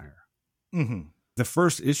vampire, the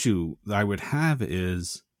first issue that I would have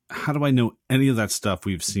is, how do I know any of that stuff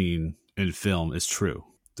we've seen in film is true?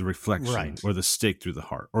 The reflection, right, or the stake through the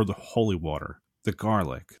heart, or the holy water, the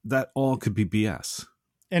garlic, that all could be BS.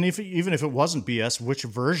 And even if it wasn't BS, which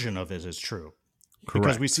version of it is true? Correct.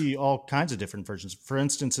 Because we see all kinds of different versions. For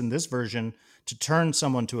instance, in this version, to turn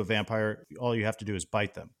someone to a vampire, all you have to do is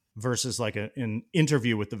bite them. Versus like an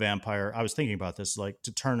interview with the vampire. I was thinking about this, like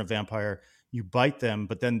to turn a vampire, you bite them,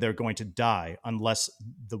 but then they're going to die unless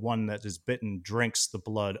the one that is bitten drinks the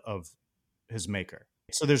blood of his maker.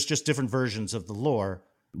 So there's just different versions of the lore.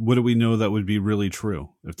 What do we know that would be really true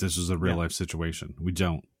if this was a real life situation? We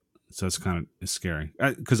don't. So it's kind of scary.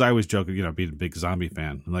 Because I always joke, being a big zombie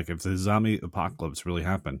fan. Like if the zombie apocalypse really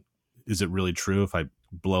happened, is it really true if I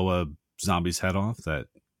blow a zombie's head off that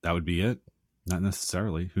would be it? Not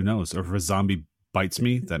necessarily. Who knows? Or if a zombie bites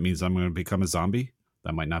me, that means I'm going to become a zombie.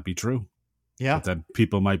 That might not be true. Yeah. But that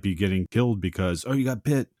people might be getting killed because, oh, you got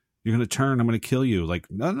bit. You're going to turn. I'm going to kill you. Like,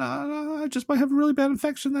 no, I just might have a really bad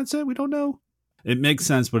infection. That's it. We don't know. It makes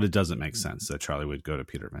sense, but it doesn't make sense that Charlie would go to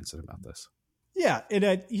Peter Vincent about this. Yeah.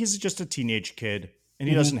 He's just a teenage kid, and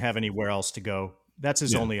he doesn't have anywhere else to go. That's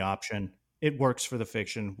his only option. It works for the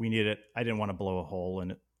fiction. We need it. I didn't want to blow a hole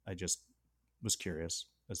in it. I just was curious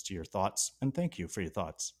as to your thoughts, and thank you for your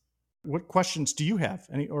thoughts. What questions do you have?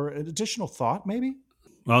 Any or an additional thought, maybe?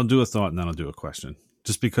 Well, I'll do a thought and then I'll do a question.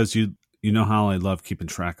 Just because you know how I love keeping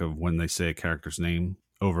track of when they say a character's name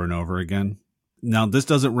over and over again. Now, this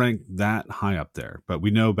doesn't rank that high up there, but we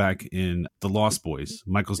know back in The Lost Boys,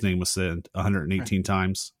 Michael's name was said 118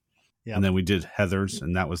 times. Yep. And then we did Heather's,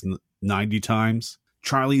 and that was 90 times.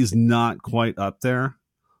 Charlie is not quite up there,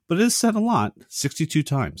 but it is said a lot, 62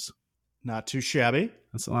 times. Not too shabby.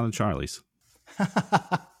 That's a lot of Charlies.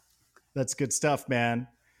 That's good stuff, man.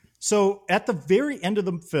 So at the very end of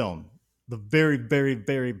the film, the very, very,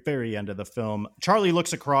 very, very end of the film, Charlie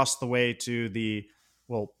looks across the way to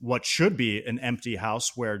what should be an empty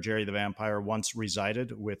house where Jerry the Vampire once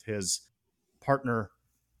resided with his partner,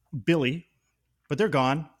 Billy. But they're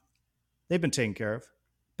gone. They've been taken care of.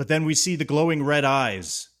 But then we see the glowing red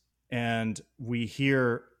eyes and we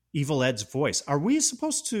hear Evil Ed's voice. Are we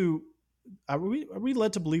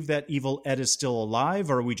led to believe that Evil Ed is still alive,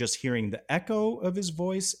 or are we just hearing the echo of his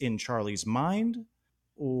voice in Charlie's mind?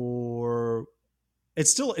 Or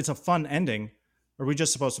it's a fun ending. Or are we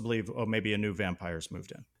just supposed to believe, oh, maybe a new vampire's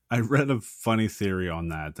moved in? I read a funny theory on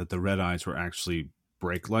that the red eyes were actually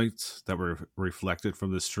brake lights that were reflected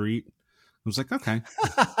from the street. I was like, okay.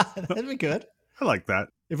 That'd be good. I like that.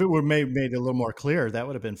 If it were made a little more clear, that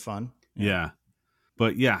would have been fun. Yeah.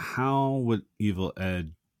 But yeah, how would Evil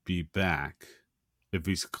Ed be back if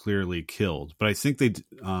he's clearly killed? But I think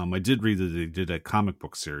I did read that they did a comic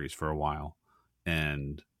book series for a while,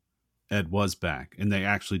 and Ed was back, and they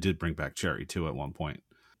actually did bring back Jerry too at one point.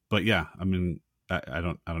 But yeah, I mean, I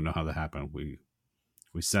don't know how that happened. We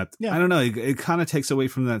set. Yeah. I don't know. It kind of takes away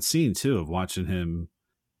from that scene too of watching him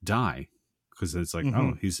die, because it's like,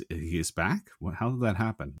 oh, he is back. How did that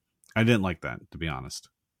happen? I didn't like that, to be honest.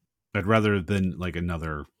 I'd rather than like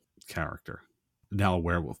another character. Now a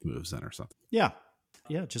werewolf moves in or something. Yeah.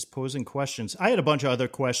 Yeah. Just posing questions. I had a bunch of other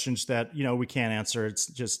questions that, we can't answer. It's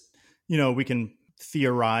just, we can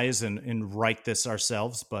theorize and write this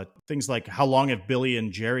ourselves, but things like how long have Billy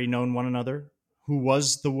and Jerry known one another? Who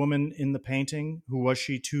was the woman in the painting? Who was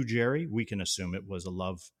she to Jerry? We can assume it was a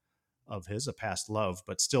love of his, a past love,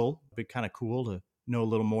 but still it'd be kind of cool to know a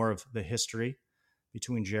little more of the history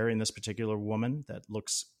between Jerry and this particular woman that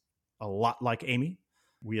looks a lot like Amy.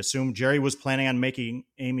 We assume Jerry was planning on making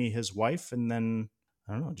Amy his wife, and then,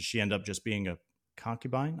 I don't know, did she end up just being a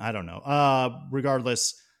concubine? I don't know.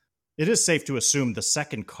 Regardless, it is safe to assume the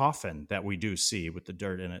second coffin that we do see with the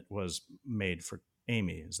dirt in it was made for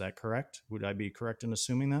Amy. Is that correct? Would I be correct in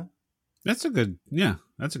assuming that? That's a good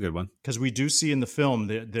one. Because we do see in the film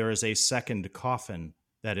that there is a second coffin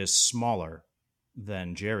that is smaller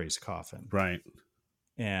than Jerry's coffin. Right.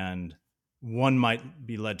 And one might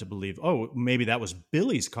be led to believe, oh, maybe that was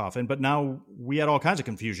Billy's coffin, but now we had all kinds of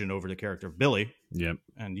confusion over the character of Billy. Yep.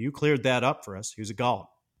 And you cleared that up for us. He was a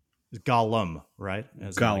Gollum, right?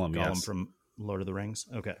 As Gollum, Gollum yes. From Lord of the Rings.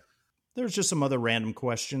 Okay. There's just some other random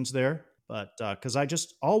questions there, but because I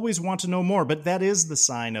just always want to know more, but that is the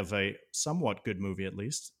sign of a somewhat good movie, at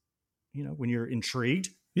least. When you're intrigued.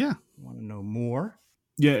 Yeah. You want to know more.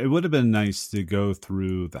 Yeah, it would have been nice to go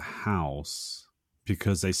through the house,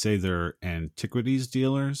 because they say they're antiquities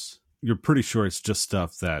dealers. You're pretty sure it's just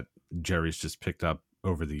stuff that Jerry's just picked up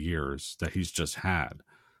over the years that he's just had.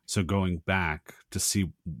 So going back to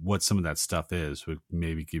see what some of that stuff is would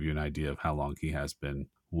maybe give you an idea of how long he has been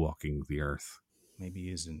walking the earth. Maybe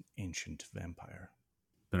he's an ancient vampire.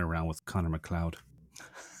 Been around with Connor McLeod.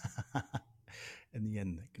 In the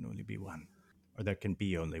end, there can only be one. Or there can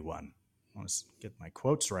be only one. I want to get my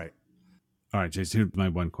quotes right. All right, Jason, here's my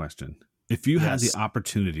one question. If you had the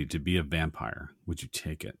opportunity to be a vampire, would you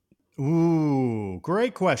take it? Ooh,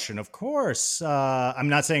 great question. Of course. I'm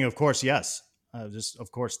not saying, of course, yes. Just, of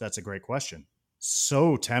course, that's a great question.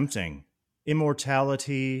 So tempting.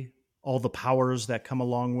 Immortality, all the powers that come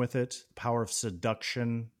along with it, power of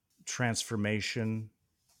seduction, transformation,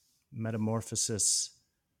 metamorphosis,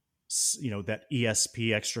 that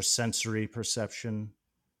ESP, extrasensory perception,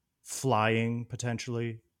 flying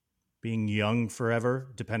potentially, being young forever,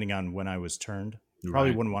 depending on when I was turned.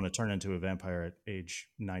 Probably wouldn't want to turn into a vampire at age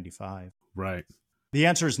 95. Right. The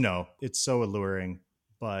answer is no. It's so alluring,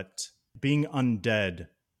 but being undead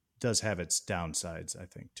does have its downsides, I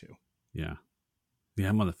think, too. Yeah. Yeah,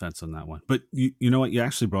 I'm on the fence on that one. But you know what? You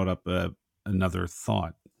actually brought up another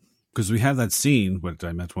thought. Because we have that scene, what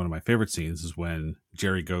I meant one of my favorite scenes is when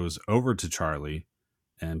Jerry goes over to Charlie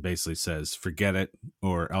and basically says, forget it,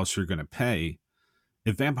 or else you're going to pay.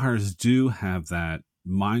 If vampires do have that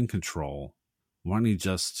mind control, why don't you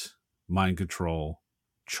just mind control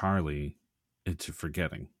Charlie into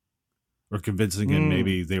forgetting? Or convincing him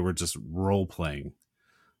maybe they were just role-playing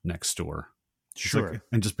next door. Sure. Like,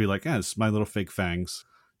 and just be like, yeah, it's my little fake fangs.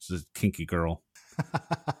 She's a kinky girl.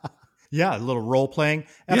 Yeah, a little role playing.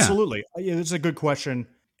 Absolutely. Yeah, that's a good question.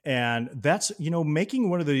 And that's, making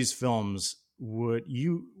one of these films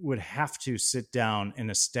you would have to sit down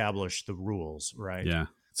and establish the rules, right? Yeah.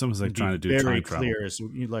 It's almost like trying to do time travel. Very clear. So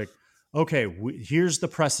you're like, okay, here's the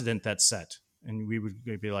precedent that's set. And we would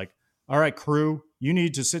be like, all right, crew, you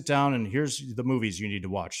need to sit down and here's the movies you need to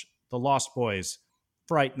watch. The Lost Boys,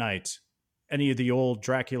 Fright Night, any of the old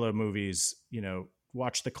Dracula movies,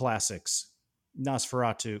 watch the classics.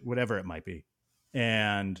 Nosferatu, whatever it might be,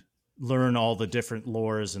 and learn all the different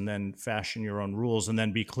lores and then fashion your own rules and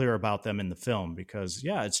then be clear about them in the film. Because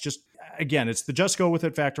it's just, again, it's the just go with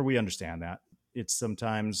it factor. We understand that. It's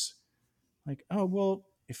sometimes like, oh, well,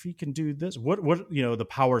 if he can do this, what, the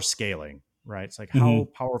power scaling, right? It's like, how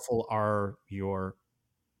powerful are your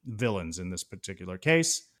villains in this particular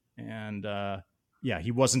case? And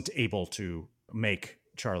he wasn't able to make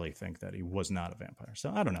Charlie think that he was not a vampire.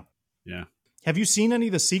 So I don't know. Yeah. Have you seen any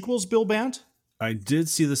of the sequels, Bill Bant? I did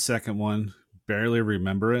see the second one, barely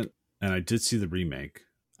remember it, and I did see the remake.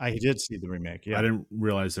 I did see the remake, yeah. I didn't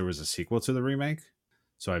realize there was a sequel to the remake,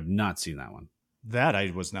 so I've not seen that one. That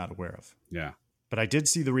I was not aware of. Yeah. But I did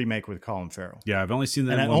see the remake with Colin Farrell. Yeah, I've only seen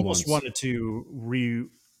that one. And I almost once. wanted to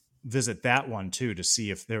revisit that one, too, to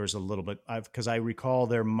see if there was a little bit, because I recall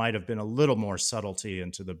there might have been a little more subtlety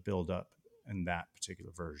into the build-up in that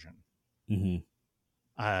particular version. Mm-hmm.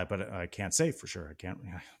 But I can't say for sure. I can't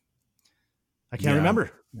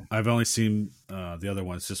remember. I've only seen the other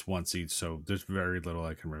ones just once each, so there's very little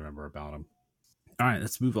I can remember about them. All right,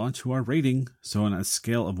 let's move on to our rating. So on a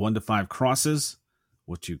scale of 1 to 5 crosses,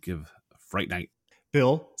 what do you give Fright Night?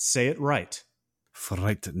 Bill, say it right.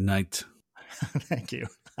 Fright Night. Thank you.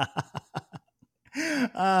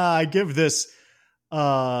 I give this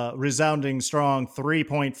resounding strong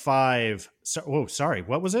 3.5. Sorry.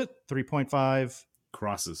 What was it? 3.5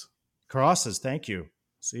 crosses. Thank you.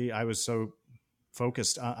 See, I was so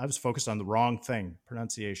focused. I was focused on the wrong thing.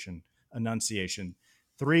 Enunciation.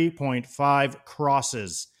 3.5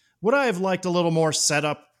 crosses. Would I have liked a little more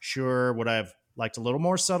setup? Sure. Would I have liked a little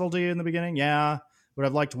more subtlety in the beginning? Yeah. Would I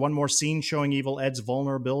have liked one more scene showing Evil Ed's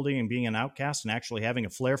vulnerability and being an outcast and actually having a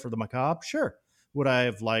flair for the macabre? Sure. Would I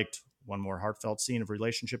have liked one more heartfelt scene of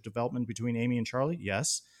relationship development between Amy and Charlie?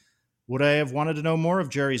 Yes. Would I have wanted to know more of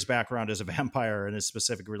Jerry's background as a vampire and his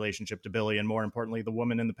specific relationship to Billy and, more importantly, the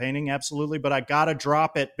woman in the painting? Absolutely. But I got to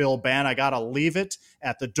drop it, Bill Ban. I got to leave it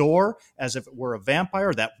at the door as if it were a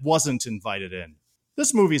vampire that wasn't invited in.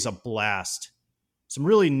 This movie's a blast. Some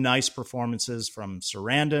really nice performances from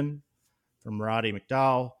Sarandon, from Roddy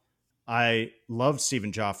McDowall. I loved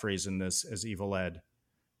Stephen Joffrey's in this as Evil Ed.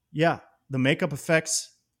 Yeah, the makeup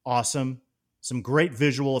effects, awesome. Some great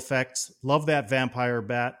visual effects. Love that vampire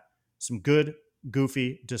bat. Some good,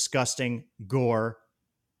 goofy, disgusting gore.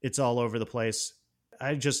 It's all over the place.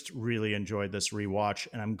 I just really enjoyed this rewatch,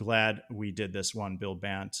 and I'm glad we did this one, Bill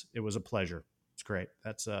Bant. It was a pleasure. It's great.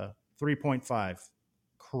 That's 3.5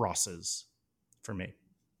 crosses for me.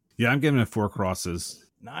 Yeah, I'm giving it 4 crosses.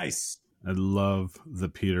 Nice. I love the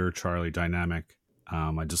Peter-Charlie dynamic.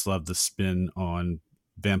 I just love the spin on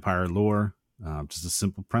vampire lore. Just a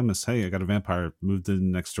simple premise. Hey, I got a vampire moved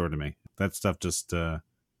in next door to me. That stuff just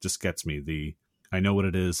gets me. I know what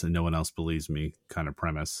it is and no one else believes me kind of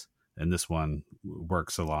premise. And this one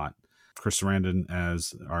works a lot. Chris Sarandon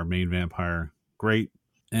as our main vampire, great.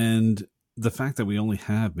 And the fact that we only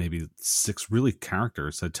have maybe 6 really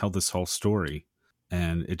characters that tell this whole story,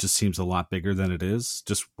 and it just seems a lot bigger than it is,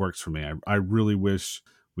 just works for me. I really wish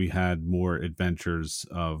we had more adventures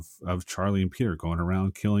of Charlie and Peter going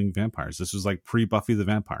around killing vampires. This was like pre-Buffy the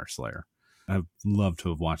Vampire Slayer. I'd love to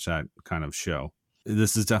have watched that kind of show.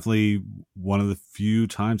 This is definitely one of the few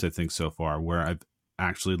times I think so far where I've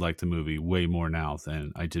actually liked the movie way more now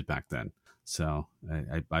than I did back then. So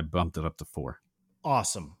I bumped it up to 4.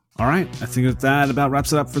 Awesome. All right. I think that about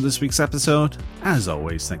wraps it up for this week's episode. As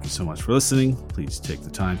always, thank you so much for listening. Please take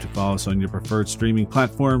the time to follow us on your preferred streaming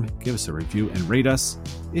platform. Give us a review and rate us.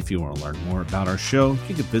 If you want to learn more about our show,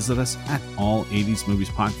 you can visit us at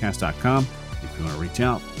all80smoviespodcast.com. If you want to reach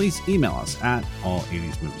out, please email us at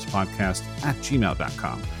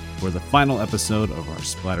all80smoviespodcast@gmail.com. For the final episode of our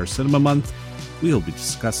Splatter Cinema Month, we will be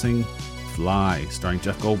discussing Fly, starring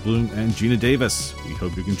Jeff Goldblum and Gina Davis. We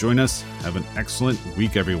hope you can join us. Have an excellent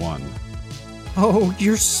week, everyone. Oh,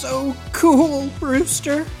 you're so cool,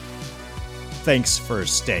 Brewster. Thanks for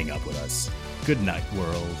staying up with us. Good night,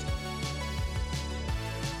 world.